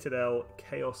Citadel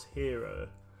Chaos Hero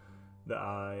that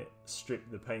I stripped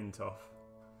the paint off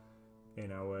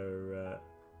in our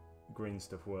Green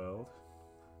Stuff World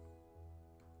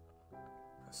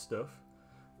stuff,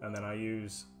 and then I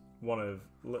use one of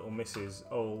Little Miss's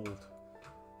old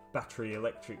battery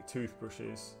electric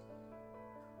toothbrushes.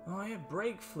 Oh yeah,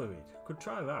 brake fluid. Could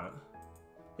try that.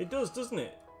 It does, doesn't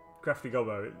it, Crafty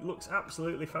Gobbo? It looks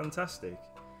absolutely fantastic.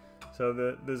 So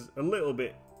there's a little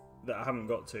bit that I haven't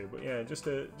got to, but yeah, just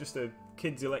a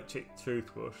kid's electric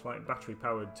toothbrush, like battery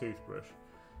powered toothbrush,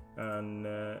 and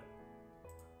the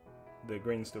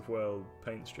Green Stuff World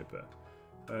paint stripper,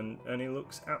 and he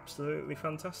looks absolutely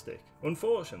fantastic.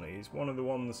 Unfortunately, he's one of the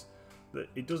ones that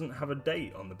it doesn't have a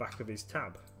date on the back of his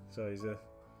tab, so he's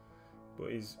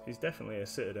definitely a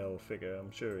Citadel figure.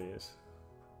 I'm sure he is.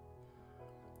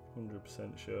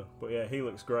 100% sure. But yeah, he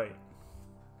looks great.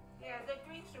 Yeah, the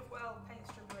green stuff, well, paint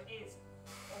stripper is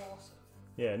awesome.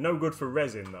 Yeah, no good for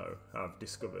resin though, I've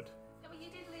discovered. No, but you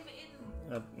did leave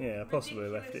it in. Yeah, I possibly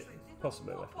left it. Ridiculously-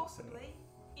 Possibly What left it. possibly?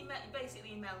 Basically,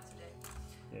 he melted it.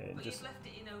 Yeah, But just you've left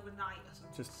it in overnight or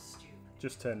something just- stupid.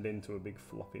 just turned into a big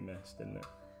floppy mess, didn't it?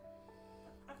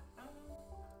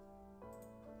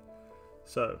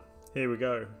 So here we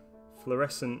go.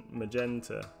 Fluorescent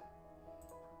magenta.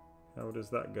 How does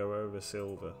that go over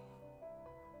silver?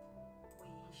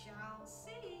 We shall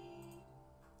see.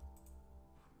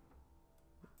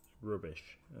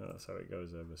 Rubbish. Oh, that's how it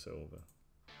goes over silver.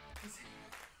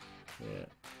 Yeah.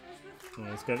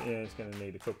 There's nothing It's gonna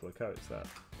need a couple of coats. That.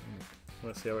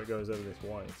 Let's see how it goes over this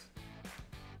white.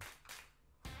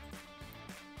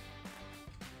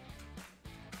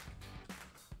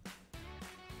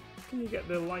 Can you get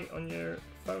the light on your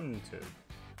phone to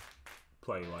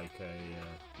play like a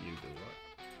UV light?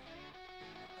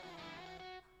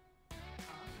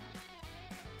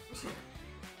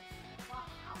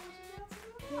 How would you be able to do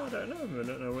that? Well, I don't know. I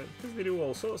don't know because they do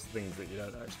all sorts of things that you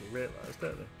don't actually realise,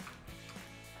 don't I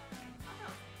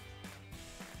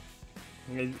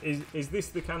they? Is this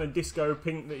the kind of disco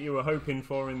pink that you were hoping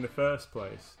for in the first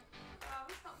place?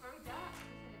 It's not very dark, is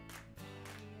it?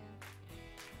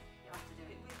 You have to do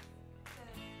it with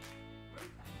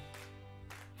root pen.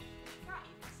 You can't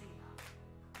even see that.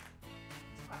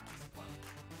 It's quite disappointing.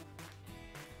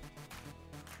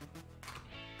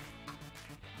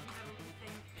 I never really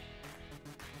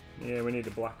think. Yeah, we need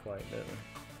a black light, don't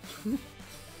we?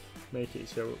 Make it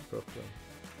show up properly.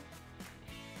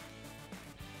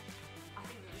 I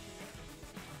think that we can make it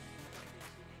this one. I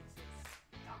don't think she thinks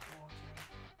it's that watery.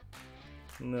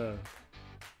 No.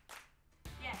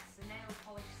 Yes, a nail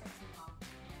polish setting lamp.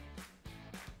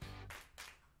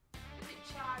 Does it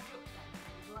charge up then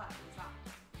and glow? Is that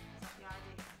the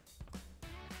idea?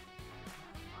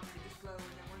 Or does it just glow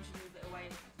and then once you move it away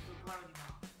it doesn't glow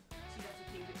anymore? So you have to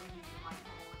keep it running for like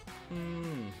all the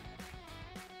time.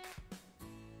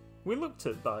 We looked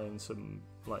at buying some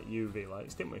like UV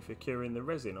lights, didn't we, for curing the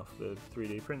resin off the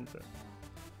 3D printer?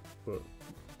 But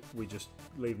we just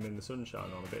leave them in the sunshine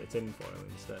on a bit of tin foil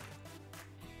instead.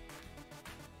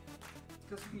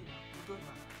 Because we're good at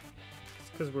that. It's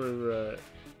because we're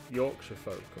Yorkshire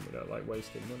folk and we don't like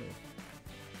wasting money.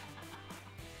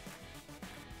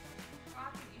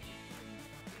 I think you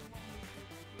should do one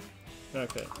with the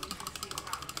Okay. and we can see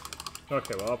how.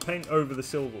 Okay, well I'll paint over the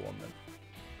silver one then.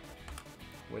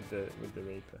 With the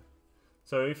Reaper.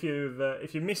 So if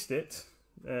you missed it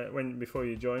before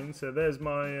you joined, so there's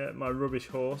my my rubbish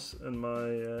horse and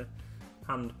my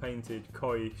hand painted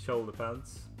koi shoulder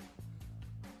pads.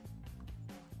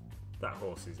 That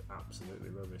horse is absolutely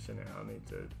rubbish, isn't it? I need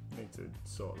to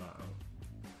sort that out.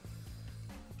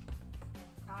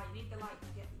 You need the light to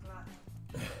get the glow.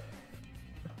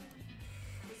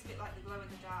 It's a bit like the glow in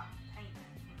the dark paint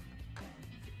from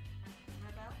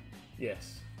Rebel.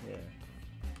 Yes, yeah.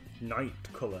 Night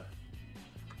colour.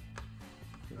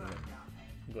 Glow in the dark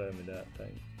paint. Glow in the dark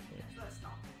paint. Yeah. So let's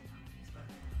not do that.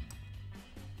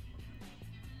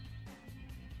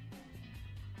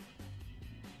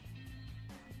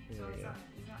 There So we is go.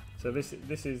 that So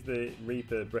this is the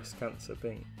Reaper breast cancer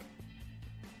pink.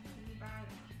 can you buy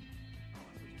that? Or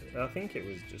was it just I think it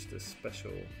was just a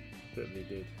special that they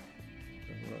did.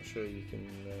 I'm not sure you can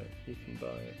buy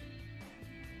it.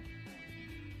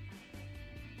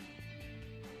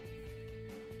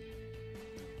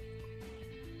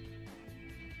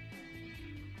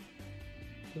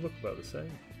 They look about the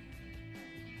same.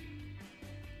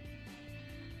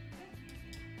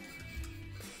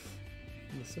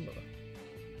 They're similar.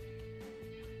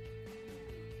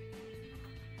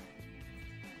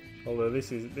 Although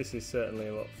this is certainly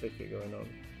a lot thicker going on.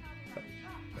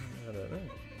 I don't know.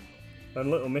 And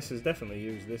Little Miss has definitely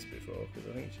used this before because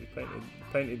I think she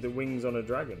painted the wings on a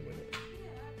dragon with it.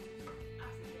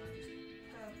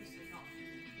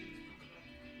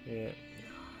 Yeah,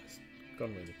 it's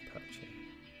gone really patchy.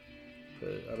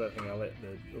 But I don't think I'll let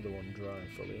the other one dry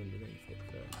fully underneath it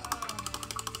first.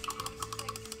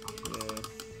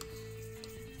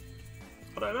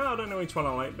 Yeah. I don't know which one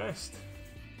I like best.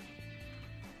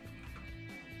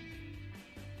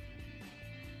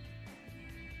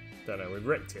 Don't know, we've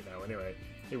wrecked it now anyway.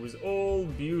 It was all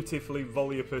beautifully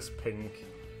voluptuous pink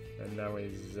and now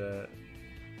he's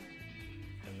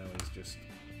just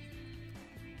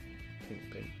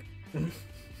pink.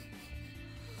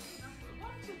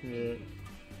 Yeah.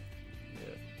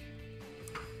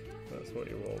 That's what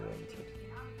you all wanted.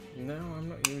 No, I'm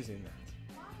not using that.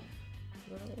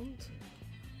 I don't want to.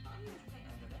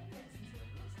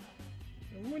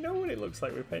 We know what it looks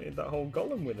like. We painted that whole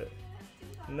golem with it.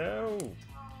 No.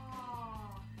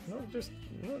 not just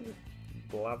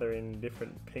blathering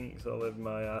different pinks all over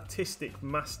my artistic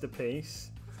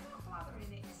masterpiece. It's not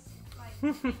blathering, it's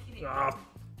like making it. I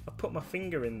put my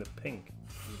finger in the pink.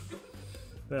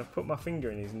 Then I put my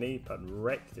finger in his knee pad,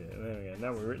 wrecked it. There we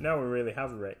go. Now we really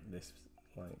have wrecked this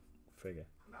like figure.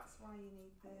 That's why you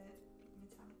need the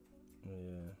metallic pink.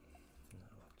 Yeah. No,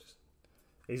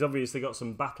 he's obviously got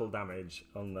some battle damage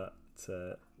on that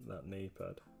knee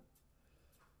pad.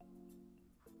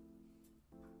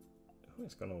 Oh,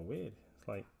 it's gone all weird. It's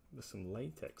like there's some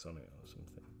latex on it or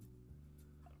something.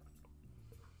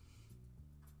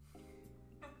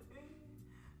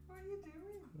 What are you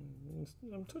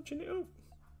doing? I'm touching it up.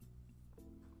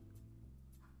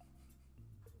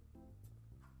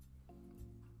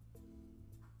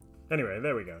 Anyway,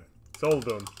 there we go. It's all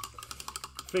done.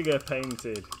 Figure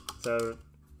painted. So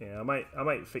yeah, I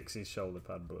might fix his shoulder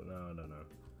pad, but no, I don't know.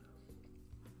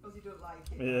 Because you don't like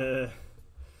it. Yeah.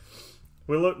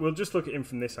 We'll just look at him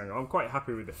from this angle. I'm quite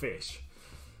happy with the fish.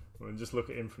 We'll just look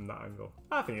at him from that angle.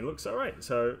 I think he looks alright.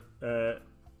 So You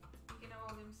can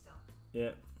hold him still.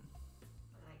 yeah.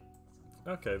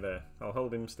 Okay, there. I'll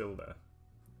hold him still there.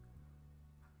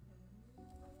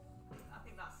 I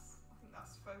think that's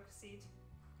focused.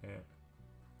 Yeah.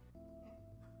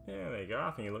 Yeah, there you go.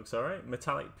 I think he looks alright.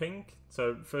 Metallic pink.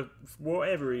 So for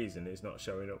whatever reason, it's not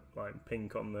showing up like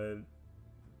pink on the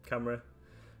camera,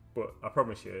 but I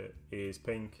promise you, it is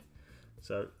pink.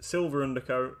 So silver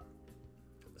undercoat,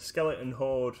 skeleton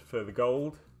horde for the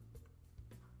gold,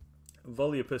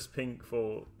 volupus pink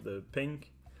for the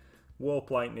pink, warp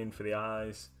lightning for the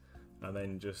eyes, and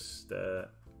then just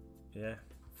yeah,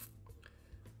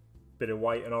 bit of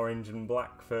white and orange and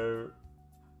black for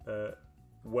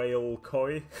whale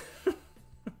koi,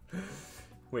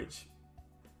 which,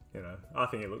 you know, I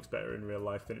think it looks better in real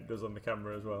life than it does on the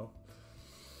camera as well.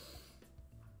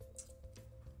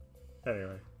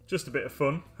 Anyway, just a bit of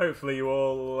fun. Hopefully you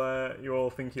all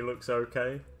think he looks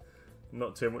okay.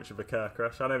 Not too much of a car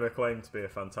crash. I never claimed to be a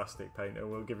fantastic painter.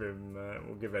 We'll give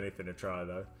anything a try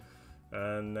though.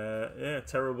 And yeah,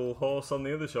 terrible horse on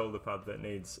the other shoulder pad that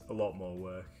needs a lot more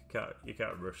work. You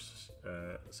can't rush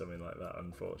something like that,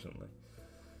 unfortunately.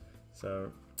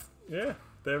 So yeah,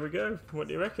 there we go. What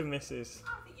do you reckon this is?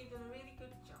 I think you've done a really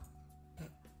good job.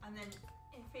 And then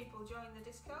if people join the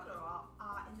Discord or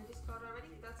are in the Discord already,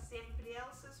 they've got to see everybody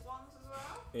else's ones as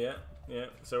well. Yeah.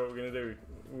 So what we're going to do?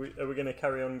 Are we going to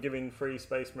carry on giving free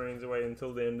Space Marines away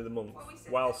until the end of the month,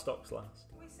 while stocks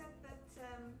last? We said that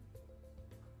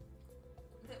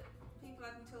that people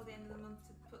had until the end of the month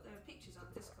to put their pictures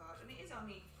on Discord, and it is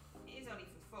only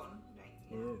for fun, like,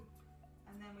 you know.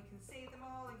 And then we can see them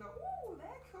all and go, "Ooh,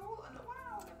 they're cool!" and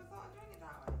 "Wow, I never thought of doing it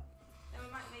that way." Then we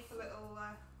might make a little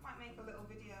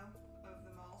video of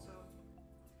them all so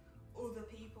other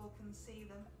people can see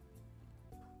them.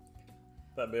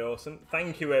 That'd be awesome.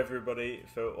 Thank you everybody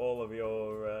for all of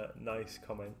your nice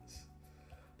comments.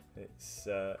 It's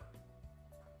yeah,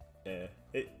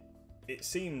 it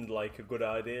seemed like a good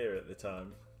idea at the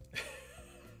time.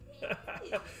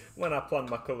 When I planned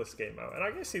my colour scheme out, and I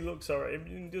guess he looks alright.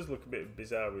 He does look a bit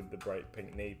bizarre with the bright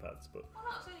pink knee pads, but well, no,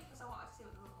 it's only because I wanted to see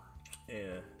what they look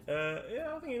like.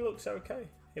 Yeah, I think he looks okay.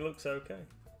 He looks okay.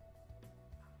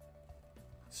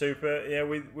 Super. Yeah,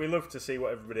 we love to see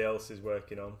what everybody else is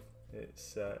working on.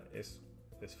 It's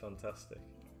fantastic.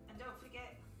 And don't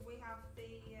forget, we have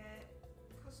the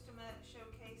customer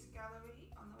showcase gallery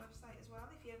on the website as well.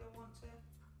 If you ever want to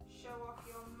show off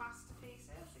your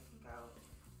masterpieces, you can go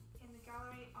in the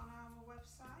gallery on our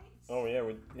website. Oh yeah,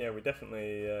 we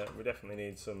definitely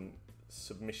need some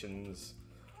submissions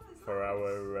for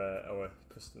our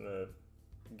customer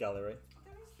gallery.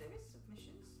 There is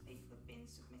submissions. People have been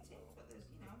submitting, but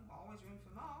there's always room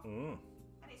for more.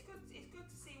 And it's good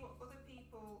to see what other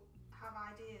people have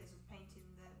ideas of painting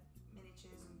the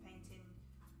miniatures and painting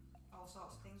all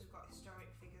sorts of things. We've got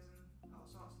historic figures and all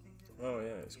sorts of things. Oh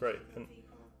yeah, it's great.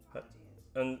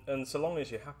 And so long as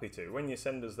you're happy to, when you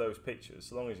send us those pictures,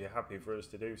 so long as you're happy for us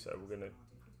to do so, we're gonna.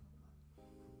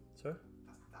 Sorry?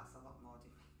 That's a lot more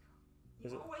difficult.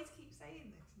 Is You it? always keep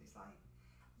saying this, and it's like,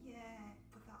 yeah,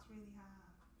 but that's really hard.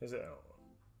 Is it?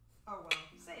 Oh well,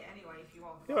 say it anyway if you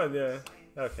want. Yeah.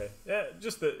 Okay. Yeah,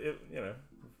 just that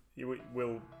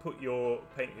we'll put your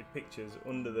painted pictures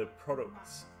under the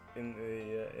products in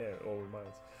the all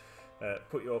reminds.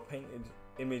 Put your painted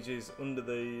images under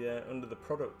the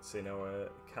products in our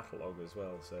catalogue as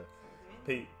well, so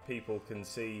people can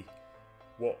see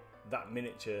what that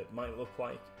miniature might look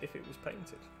like if it was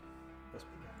painted.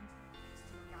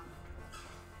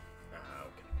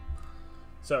 Okay.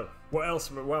 So, what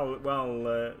else?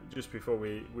 Well, just before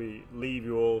we leave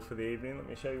you all for the evening, let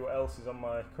me show you what else is on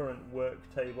my current work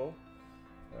table,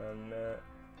 and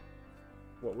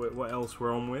what else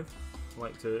we're on with. I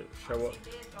like to show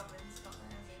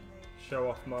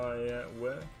off my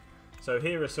work. So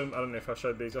here are some. I don't know if I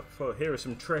showed these off before. Here are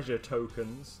some treasure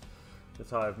tokens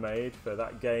that I've made for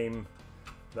that game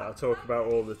that I talk about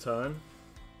all the time.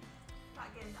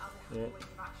 That game that I'll be happy when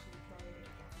you've actually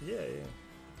played it again.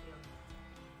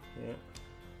 Yeah.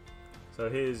 So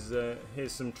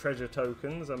here's some treasure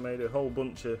tokens. I made a whole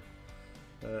bunch of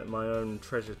my own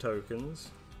treasure tokens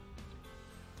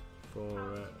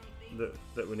for that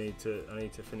I need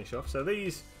to finish off. So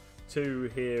these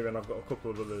two here, and I've got a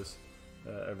couple of others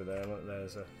over there. Look,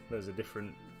 there's a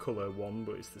different colour one,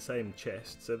 but it's the same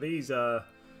chest. So these are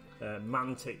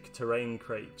Mantic terrain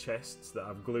crate chests that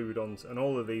I've glued onto, and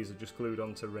all of these are just glued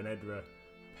onto Renedra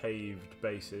paved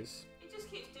bases. He just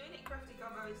keeps doing it, Crafty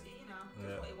Goggos, you know,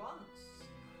 does what he wants.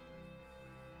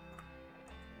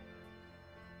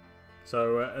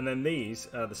 So, and then these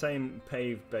are the same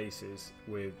paved bases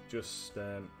with just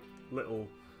little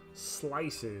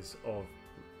slices of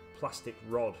plastic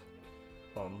rod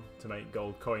on to make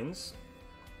gold coins.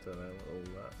 So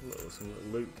they're some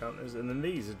little loot counters, and then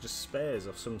these are just spares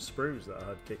of some sprues that I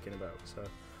had kicking about. So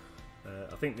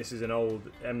I think this is an old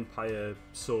Empire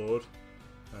sword,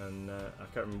 and I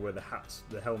can't remember where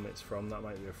the helmet's from. That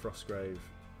might be a Frostgrave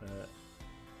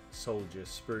soldier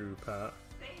sprue part.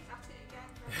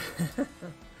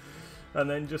 And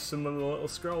then just some of the little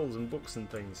scrolls and books and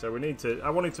things. So I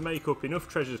wanted to make up enough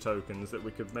treasure tokens that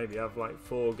we could maybe have like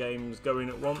 4 games going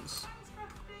at once.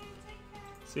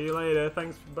 See you later.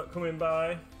 Thanks for coming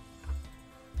by.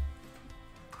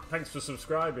 Thanks for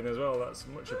subscribing as well. That's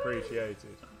much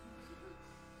appreciated.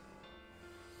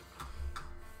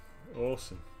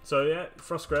 Awesome. So yeah,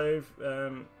 Frostgrave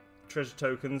treasure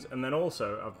tokens, and then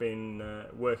also I've been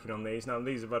working on these. Now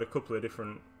these have had a couple of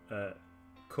different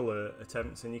colour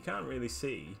attempts, and you can't really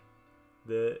see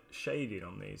the shading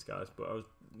on these guys, but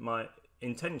my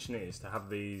intention is to have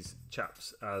these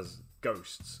chaps as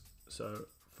ghosts. So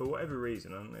for whatever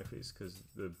reason, I don't know if it's because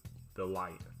the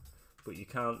light, but you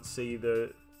can't see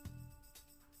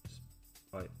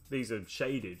like these are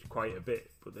shaded quite a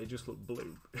bit, but they just look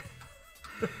blue.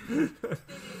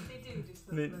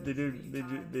 They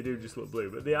do just look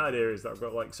blue. But the idea is that I've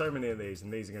got like so many of these,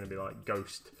 and these are going to be like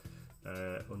ghost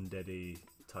undeady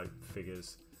type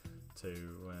figures to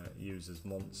use as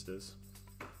monsters.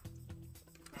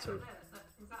 So is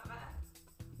that better?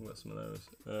 I've got some of those.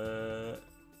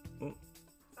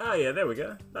 Oh yeah, there we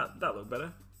go. That looked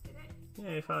better. Did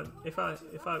it? Yeah,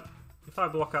 if I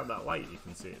block out that light, you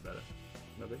can see it better.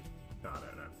 Maybe. No, I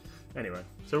don't know. Anyway,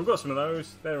 so we've got some of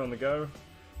those. They're on the go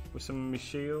with some of my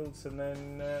shields, and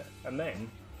then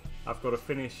I've got to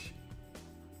finish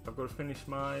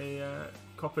my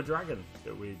copper dragon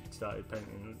that we started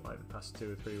painting like the past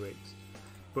 2 or 3 weeks.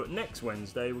 But next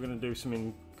Wednesday we're going to do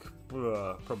something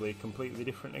probably completely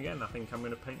different again. I think I'm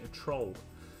going to paint a troll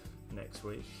next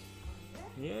week.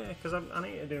 Yeah, because I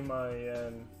need to do my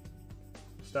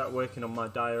start working on my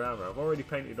diorama. I've already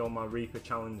painted all my Reaper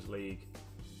Challenge League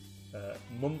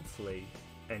monthly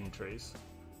entries,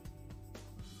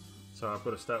 so I've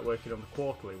got to start working on the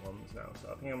quarterly ones now. So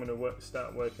I think I'm going to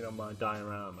start working on my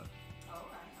diorama. Oh,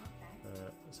 right,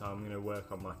 okay. So I'm going to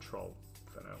work on my troll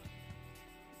for now.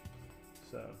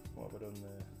 So what have I done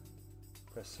there?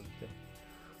 Press something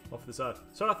off the side.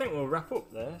 So I think we'll wrap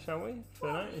up there, shall we? For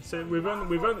tonight. So we've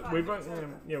only run over 3/4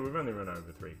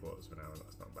 of an hour.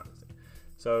 That's not bad, is it?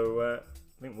 So I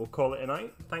think we'll call it a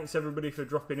night. Thanks everybody for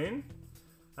dropping in,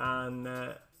 and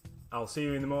I'll see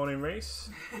you in the morning, Reese.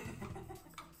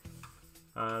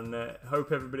 And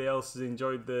hope everybody else has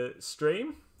enjoyed the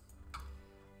stream.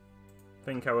 I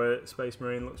think our Space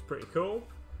Marine looks pretty cool.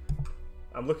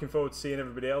 I'm looking forward to seeing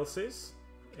everybody else's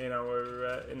in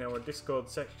our Discord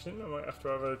section. I might have to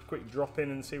have a quick drop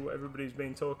in and see what everybody's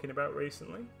been talking about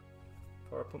recently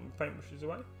before I put my paintbrushes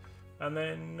away. And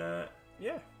then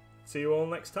yeah, see you all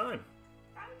next time.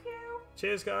 Thank you.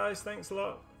 Cheers guys, thanks a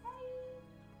lot.